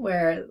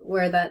where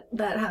that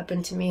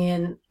happened to me.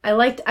 And I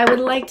would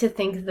like to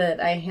think that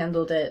I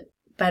handled it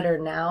better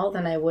now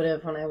than I would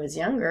have when I was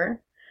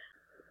younger.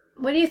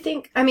 What do you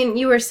think? I mean,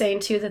 you were saying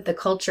too that the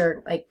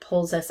culture like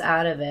pulls us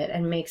out of it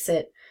and makes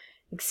it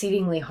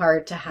exceedingly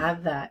hard to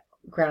have that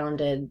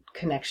grounded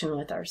connection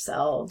with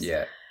ourselves.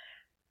 Yeah.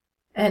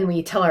 And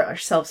we tell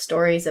ourselves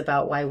stories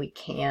about why we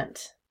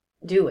can't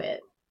do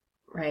it,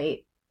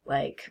 right?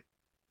 Like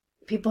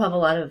people have a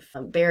lot of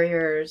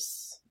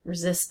barriers,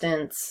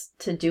 resistance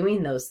to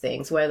doing those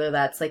things, whether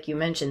that's like you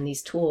mentioned,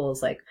 these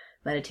tools like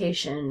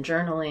meditation,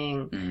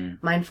 journaling,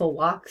 mindful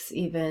walks,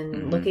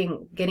 even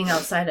getting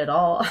outside at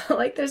all.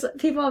 Like there's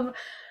people have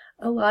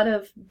a lot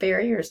of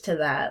barriers to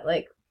that.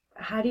 Like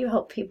how do you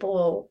help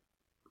people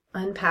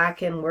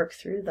unpack and work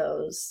through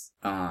those?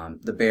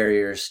 The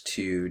barriers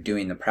to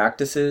doing the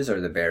practices or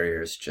the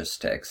barriers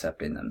just to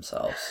accepting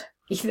themselves?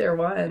 Either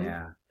one.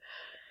 Yeah.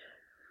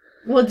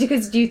 Well,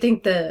 because do you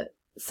think the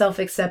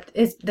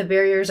the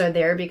barriers are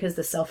there because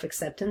the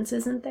self-acceptance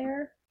isn't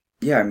there?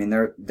 Yeah, I mean,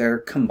 they're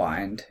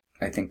combined.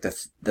 I think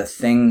the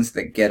things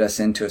that get us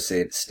into a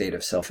state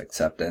of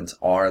self-acceptance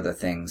are the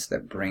things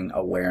that bring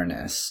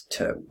awareness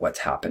to what's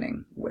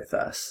happening with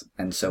us.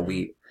 And so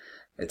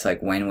it's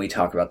like when we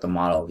talk about the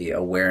model, the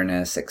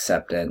awareness,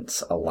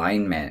 acceptance,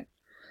 alignment,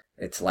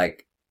 it's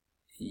like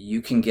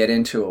you can get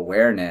into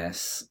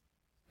awareness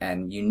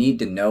and you need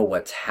to know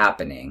what's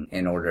happening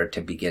in order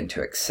to begin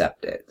to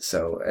accept it.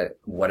 So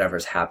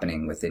whatever's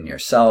happening within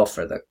yourself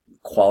or the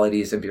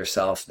qualities of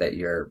yourself that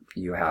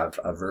you have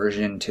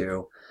aversion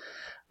to.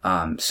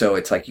 So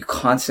it's like you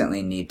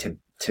constantly need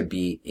to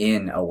be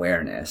in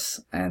awareness.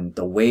 And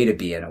the way to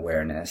be in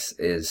awareness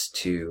is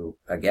to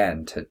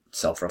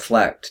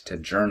self-reflect, to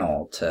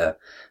journal, to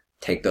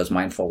take those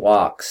mindful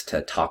walks,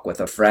 to talk with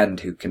a friend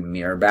who can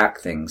mirror back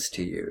things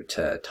to you,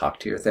 to talk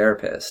to your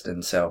therapist.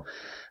 And so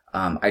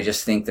I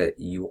just think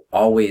that you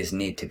always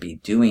need to be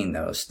doing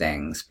those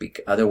things,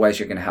 otherwise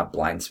you're going to have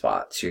blind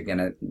spots. You're going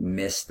to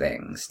miss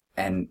things.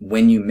 And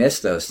when you miss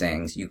those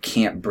things, you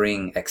can't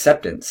bring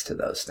acceptance to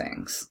those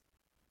things.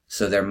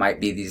 So there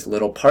might be these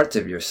little parts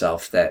of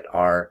yourself that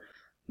are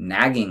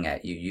nagging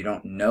at you. You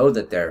don't know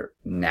that they're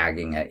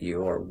nagging at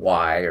you or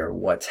why or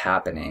what's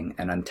happening.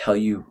 And until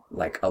you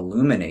like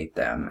illuminate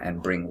them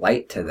and bring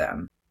light to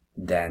them,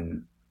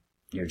 then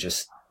you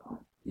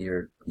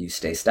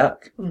stay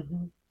stuck.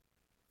 Mm-hmm.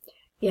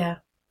 Yeah.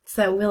 It's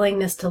that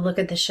willingness to look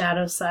at the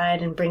shadow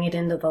side and bring it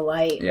into the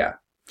light. Yeah.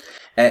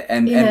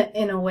 And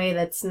in a way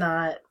that's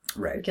not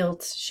right.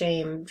 Guilt,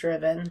 shame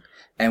driven.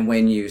 And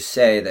when you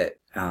say that,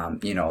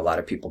 a lot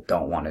of people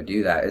don't want to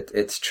do that,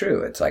 it's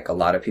true. It's like a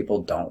lot of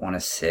people don't want to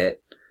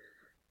sit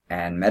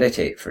and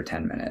meditate for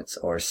 10 minutes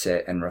or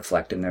sit and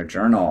reflect in their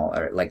journal,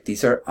 or like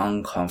these are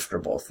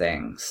uncomfortable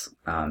things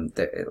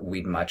that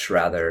we'd much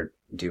rather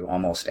do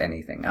almost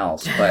anything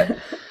else.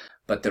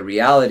 But the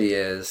reality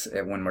is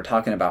when we're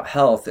talking about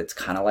health, it's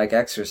kind of like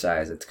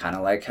exercise. It's kind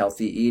of like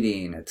healthy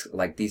eating. It's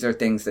like these are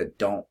things that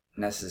don't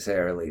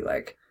necessarily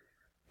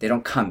they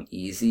don't come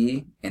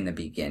easy in the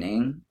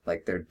beginning.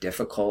 Like they're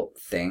difficult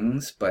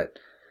things, but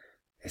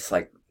it's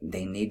like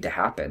they need to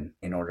happen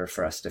in order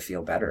for us to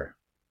feel better.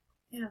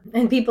 Yeah.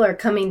 And people are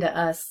coming to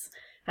us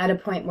at a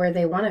point where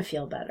they want to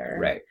feel better.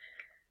 Right.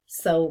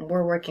 So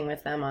we're working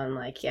with them on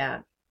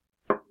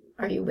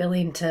are you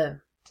willing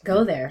to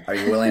go there? Are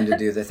you willing to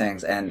do the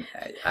things? And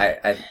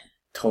I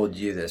told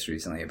you this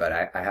recently, but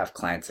I have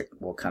clients that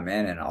will come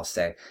in and I'll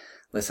say,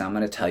 listen, I'm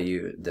going to tell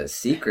you the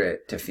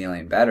secret to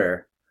feeling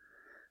better.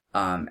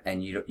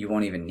 And you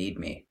won't even need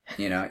me.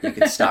 You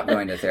can stop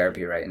going to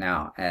therapy right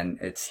now. And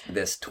it's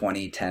this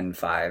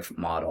 20-10-5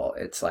 model.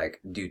 It's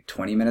like do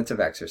 20 minutes of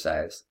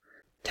exercise,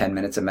 10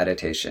 minutes of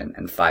meditation,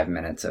 and 5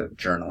 minutes of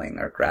journaling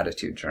or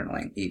gratitude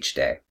journaling each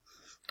day.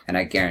 And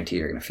I guarantee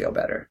you're going to feel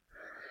better.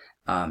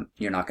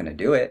 You're not going to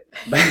do it,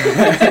 but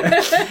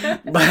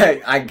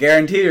I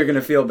guarantee you're going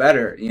to feel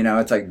better.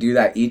 It's like do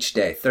that each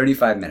day,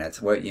 35 minutes.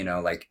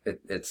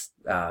 It's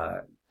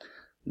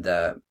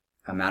the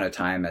amount of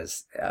time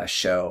as a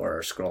show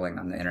or scrolling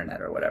on the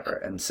internet or whatever.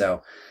 And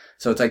so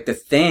it's like the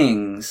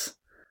things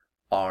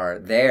are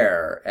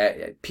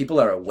there. People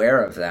are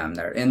aware of them.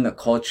 They're in the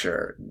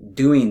culture.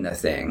 Doing the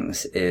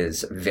things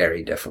is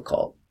very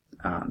difficult.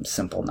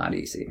 Simple, not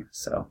easy.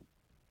 So.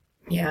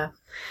 Yeah.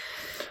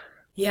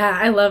 Yeah,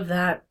 I love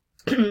that.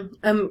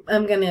 I'm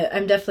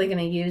definitely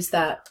gonna use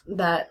that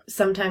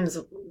sometimes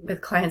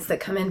with clients that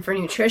come in for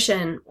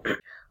nutrition.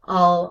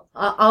 I'll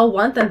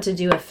want them to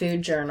do a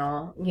food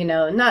journal,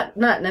 not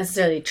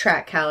necessarily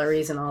track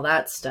calories and all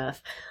that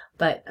stuff,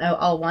 but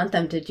I'll want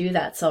them to do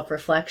that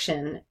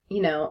self-reflection,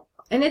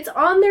 and it's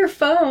on their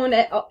phone,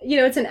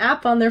 it's an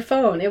app on their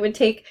phone. It would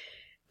take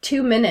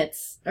 2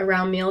 minutes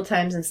around meal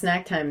times and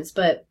snack times,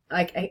 but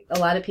a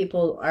lot of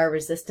people are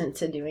resistant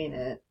to doing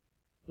it,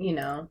 you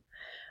know.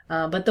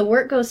 But the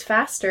work goes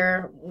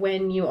faster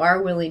when you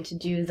are willing to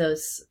do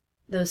those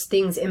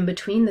things in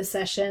between the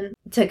session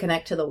to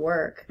connect to the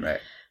work. Right.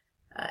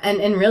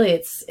 And really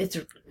it's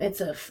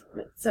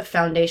a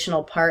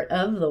foundational part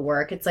of the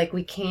work. It's like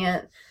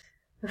we're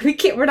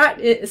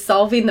not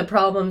solving the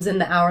problems in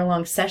the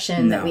hour-long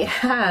session that we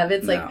have.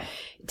 It's like,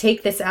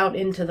 take this out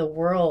into the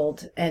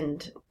world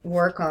and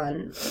work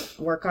on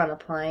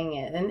applying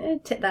it.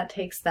 And that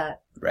takes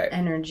that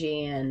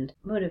energy and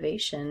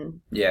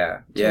motivation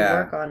to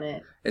work on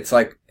it. It's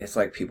like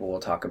people will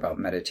talk about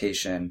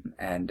meditation,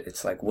 and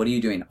it's like, what are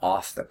you doing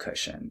off the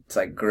cushion? It's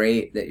like,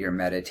 great that you're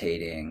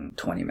meditating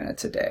 20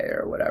 minutes a day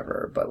or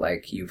whatever, but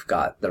like, you've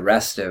got the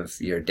rest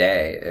of your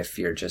day. If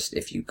you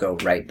go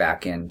right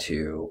back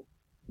into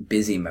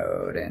busy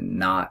mode and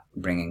not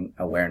bringing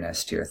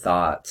awareness to your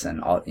thoughts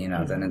and all,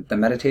 then the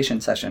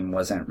meditation session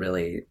wasn't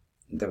really,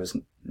 there was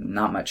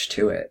not much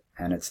to it.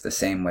 And it's the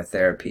same with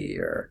therapy,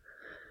 or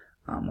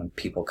when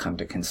people come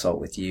to consult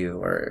with you,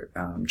 or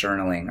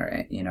journaling,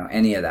 or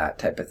any of that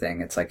type of thing.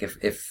 It's like,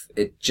 if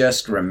it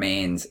just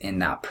remains in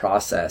that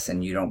process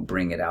and you don't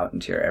bring it out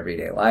into your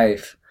everyday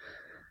life,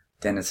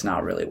 then it's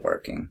not really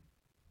working.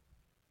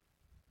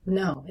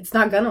 No, it's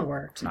not gonna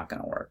work. It's not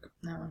gonna work.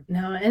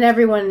 No, and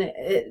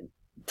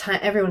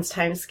everyone's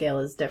time scale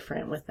is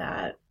different with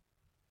that.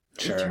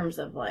 Sure. In terms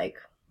of like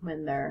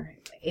when they're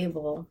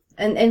able,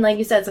 and like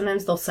you said,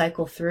 sometimes they'll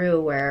cycle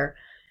through where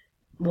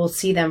we'll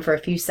see them for a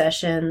few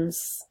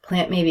sessions,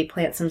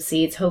 plant some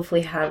seeds,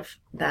 hopefully have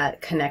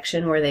that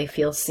connection where they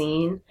feel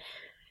seen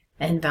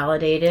and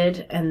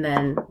validated, and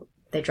then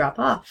they drop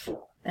off.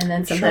 And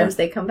then sometimes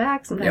they come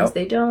back, sometimes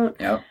they don't.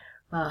 Yep.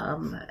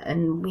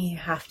 And we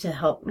have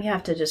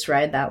to just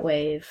ride that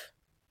wave.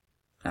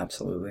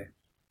 Absolutely.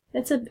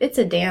 It's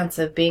a dance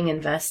of being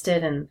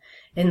invested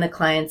in the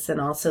clients,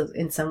 and also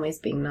in some ways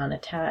being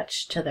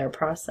non-attached to their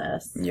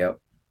process. Yep.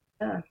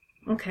 Yeah.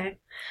 Okay.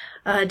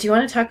 Do you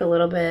want to talk a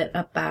little bit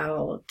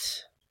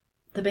about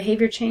the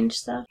behavior change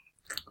stuff?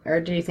 Or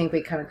do you think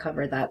we kind of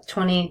covered that?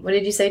 What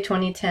did you say,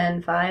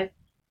 2010-5?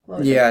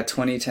 Yeah,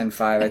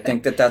 2010-5. I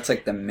think that's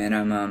like the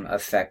minimum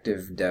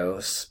effective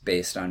dose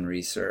based on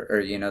research,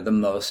 or, the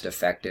most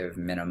effective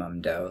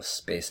minimum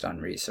dose based on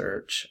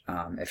research,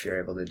 if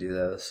you're able to do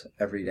those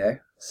every day.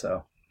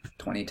 So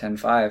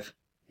 2010-5.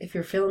 If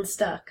you're feeling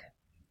stuck,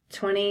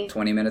 20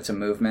 minutes of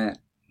movement,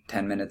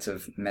 10 minutes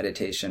of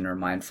meditation or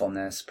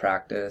mindfulness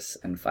practice,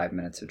 and 5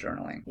 minutes of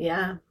journaling.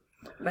 Yeah.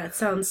 That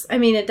sounds,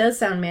 it does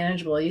sound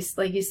manageable.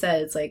 Like you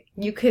said, it's like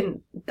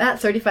that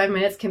 35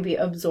 minutes can be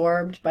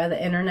absorbed by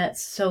the internet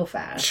so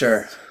fast.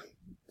 Sure.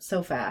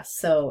 So fast.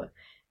 So,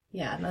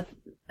 yeah,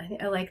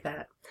 I like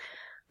that.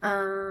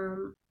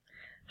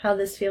 How'd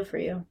this feel for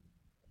you?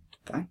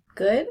 Fine.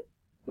 Good?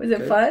 Was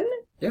it fun?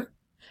 Yeah.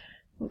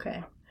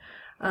 Okay.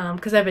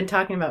 Because I've been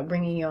talking about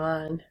bringing you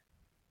on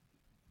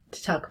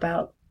to talk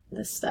about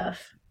this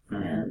stuff.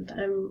 Mm-hmm. And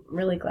I'm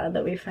really glad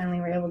that we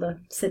finally were able to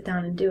sit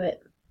down and do it.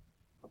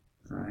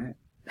 All right.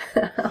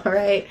 All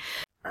right.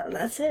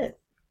 That's it.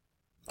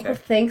 Okay. Well,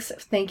 thanks.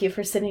 Thank you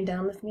for sitting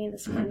down with me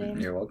this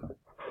morning. You're welcome.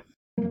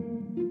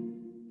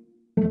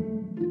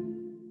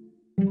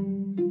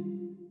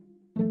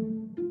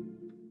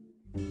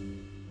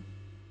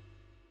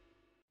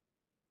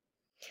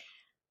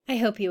 I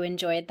hope you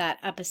enjoyed that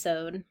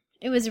episode.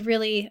 It was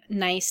really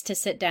nice to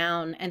sit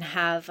down and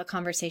have a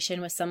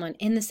conversation with someone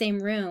in the same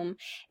room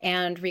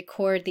and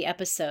record the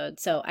episode.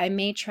 So I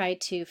may try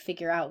to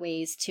figure out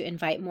ways to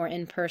invite more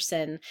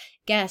in-person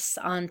guests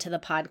onto the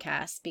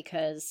podcast,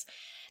 because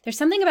there's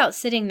something about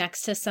sitting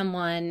next to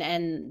someone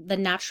and the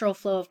natural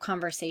flow of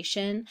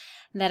conversation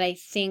that I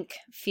think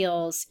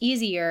feels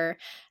easier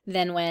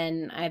than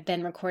when I've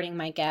been recording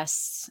my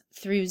guests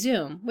through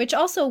Zoom, which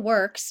also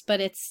works,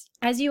 but it's,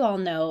 as you all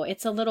know,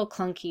 it's a little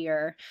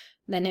clunkier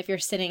than if you're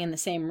sitting in the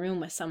same room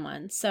with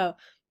someone. So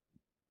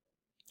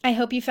I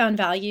hope you found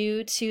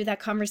value to that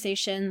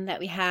conversation that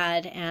we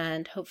had,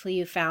 and hopefully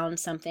you found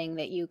something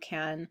that you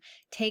can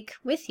take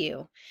with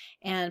you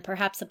and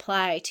perhaps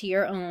apply to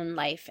your own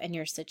life and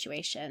your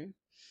situation.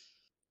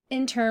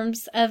 In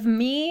terms of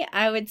me,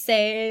 I would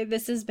say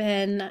this has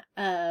been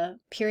a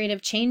period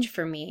of change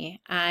for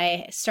me.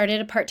 I started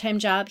a part-time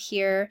job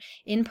here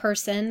in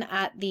person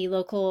at the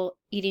local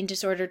eating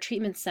disorder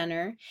treatment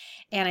center,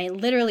 and I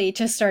literally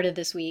just started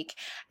this week.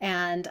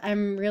 And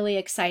I'm really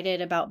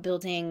excited about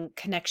building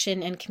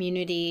connection and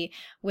community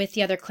with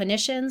the other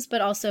clinicians, but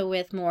also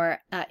with more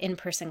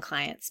in-person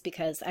clients,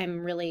 because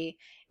I'm really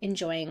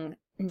enjoying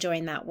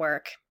that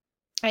work.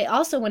 I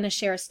also want to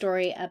share a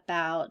story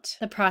about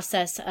the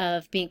process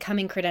of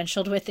becoming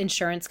credentialed with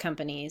insurance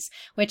companies,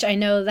 which I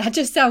know that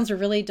just sounds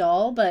really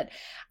dull, but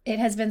it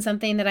has been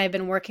something that I've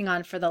been working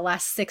on for the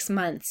last 6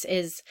 months,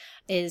 is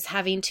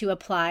having to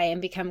apply and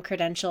become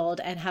credentialed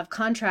and have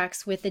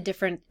contracts with the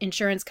different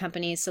insurance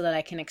companies so that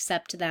I can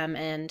accept them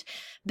and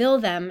bill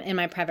them in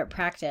my private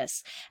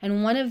practice.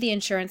 And one of the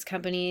insurance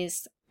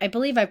companies I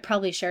believe I've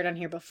probably shared on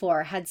here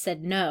before, had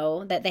said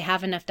no, that they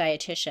have enough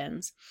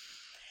dietitians.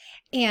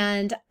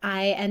 And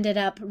I ended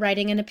up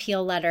writing an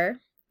appeal letter,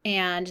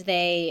 and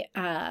they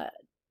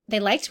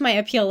liked my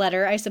appeal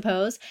letter, I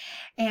suppose,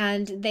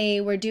 and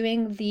they were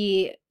doing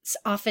the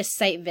office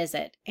site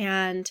visit.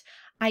 And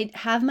I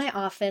have my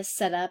office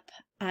set up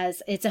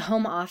as it's a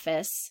home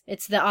office.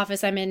 It's the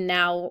office I'm in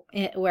now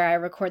where I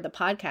record the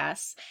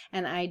podcasts,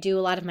 and I do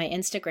a lot of my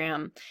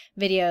Instagram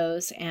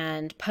videos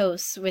and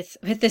posts with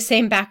the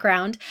same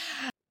background.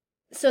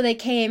 So they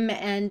came,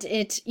 and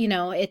it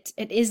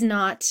is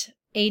not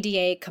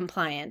ADA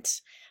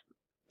compliant,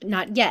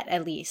 not yet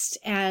at least.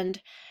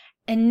 And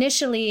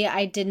initially,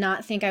 I did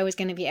not think I was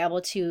going to be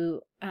able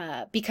to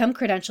become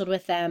credentialed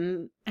with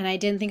them, and I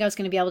didn't think I was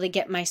going to be able to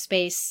get my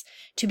space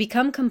to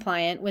become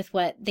compliant with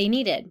what they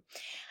needed.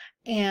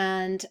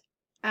 And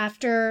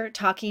after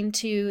talking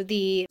to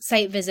the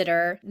site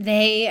visitor,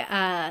 they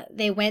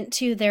went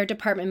to their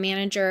department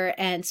manager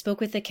and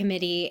spoke with the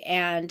committee,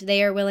 and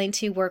they are willing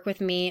to work with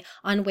me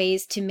on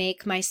ways to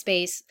make my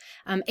space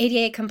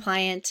ADA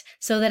compliant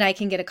so that I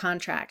can get a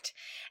contract.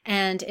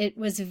 And it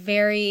was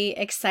very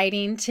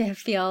exciting to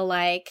feel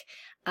like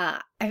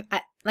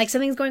like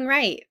something's going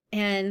right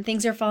and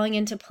things are falling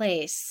into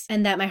place,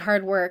 and that my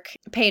hard work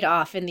paid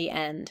off in the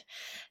end.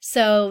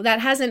 So that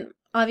hasn't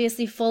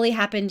obviously fully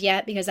happened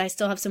yet, because I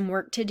still have some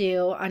work to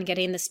do on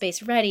getting the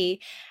space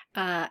ready.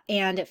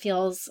 And it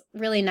feels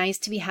really nice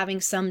to be having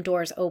some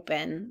doors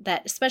open,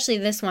 that especially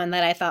this one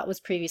that I thought was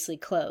previously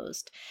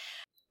closed.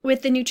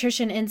 With the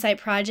Nutrition Insight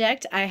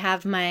Project, I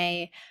have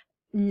my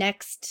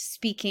next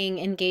speaking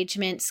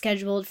engagement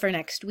scheduled for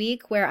next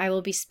week, where I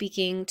will be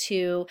speaking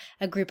to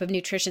a group of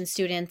nutrition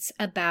students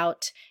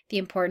about the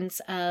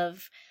importance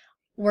of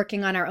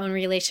working on our own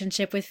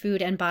relationship with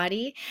food and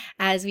body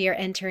as we are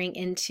entering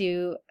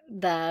into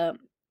the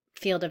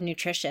field of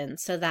nutrition.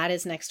 So that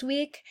is next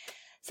week.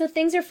 So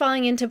things are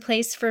falling into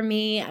place for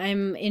me.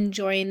 I'm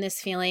enjoying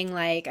this feeling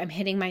like I'm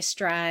hitting my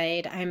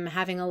stride. I'm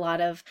having a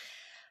lot of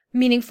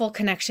meaningful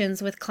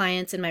connections with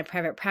clients in my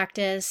private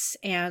practice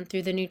and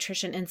through the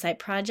Nutrition Insight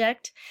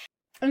Project.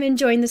 I'm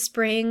enjoying the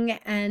spring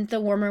and the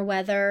warmer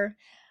weather.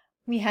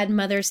 We had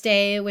Mother's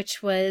Day,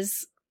 which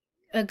was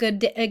a good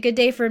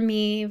day for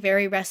me,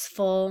 very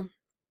restful.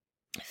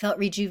 I felt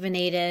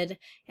rejuvenated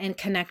and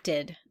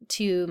connected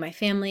to my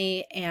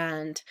family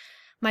and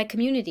my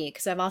community,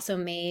 because I've also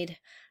made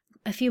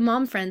a few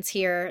mom friends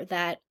here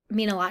that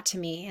mean a lot to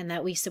me and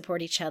that we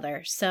support each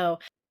other. So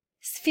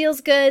it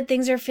feels good.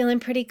 Things are feeling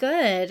pretty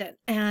good.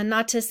 And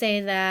not to say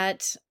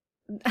that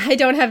I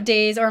don't have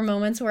days or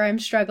moments where I'm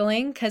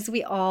struggling, because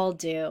we all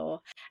do.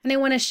 And I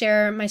want to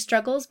share my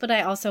struggles, but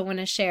I also want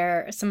to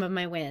share some of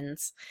my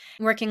wins.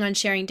 I'm working on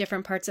sharing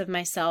different parts of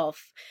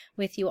myself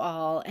with you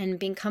all and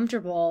being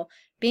comfortable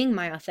being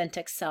my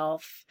authentic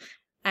self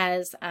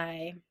as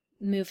I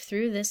move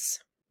through this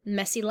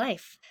messy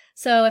life.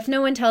 So if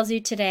no one tells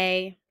you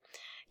today,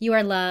 you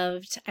are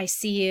loved, I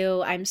see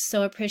you, I'm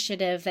so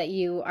appreciative that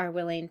you are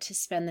willing to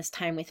spend this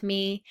time with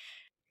me.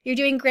 You're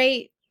doing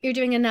great. You're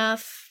doing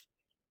enough.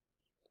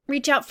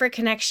 Reach out for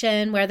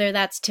connection, whether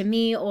that's to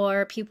me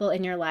or people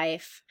in your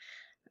life.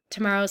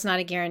 Tomorrow's not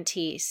a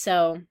guarantee,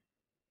 so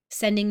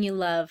sending you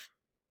love.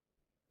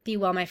 Be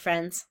well, my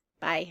friends.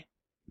 Bye.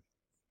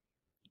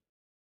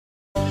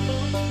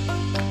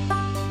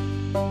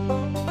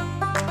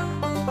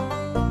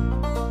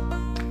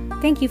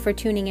 Thank you for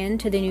tuning in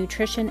to the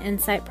Nutrition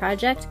Insight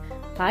Project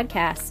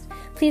podcast.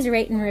 Please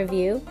rate and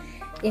review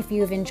if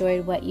you've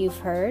enjoyed what you've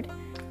heard.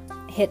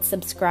 Hit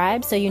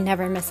subscribe so you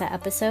never miss an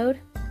episode.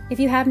 If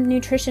you have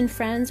nutrition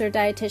friends or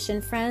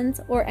dietitian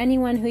friends or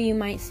anyone who you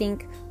might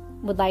think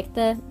would like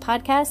the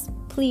podcast,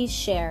 please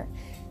share.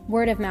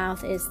 Word of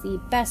mouth is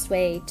the best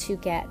way to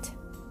get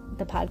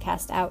the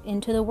podcast out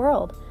into the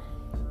world.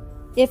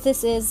 If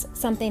this is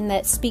something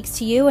that speaks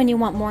to you and you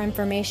want more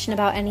information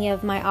about any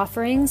of my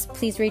offerings,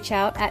 please reach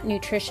out at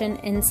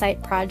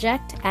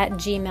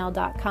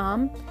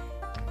nutritioninsightproject@gmail.com.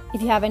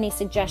 If you have any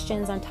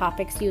suggestions on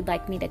topics you'd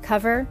like me to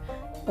cover,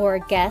 or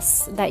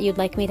guests that you'd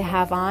like me to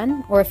have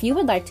on, or if you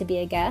would like to be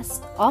a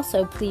guest,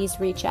 also please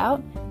reach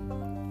out.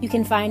 You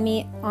can find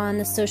me on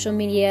the social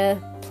media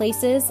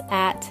places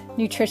at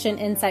Nutrition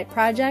Insight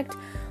Project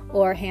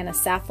or Hannah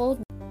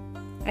Saffold.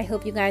 I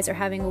hope you guys are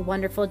having a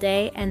wonderful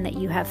day and that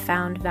you have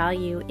found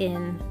value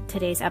in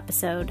today's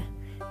episode.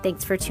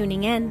 Thanks for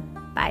tuning in.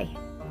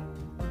 Bye.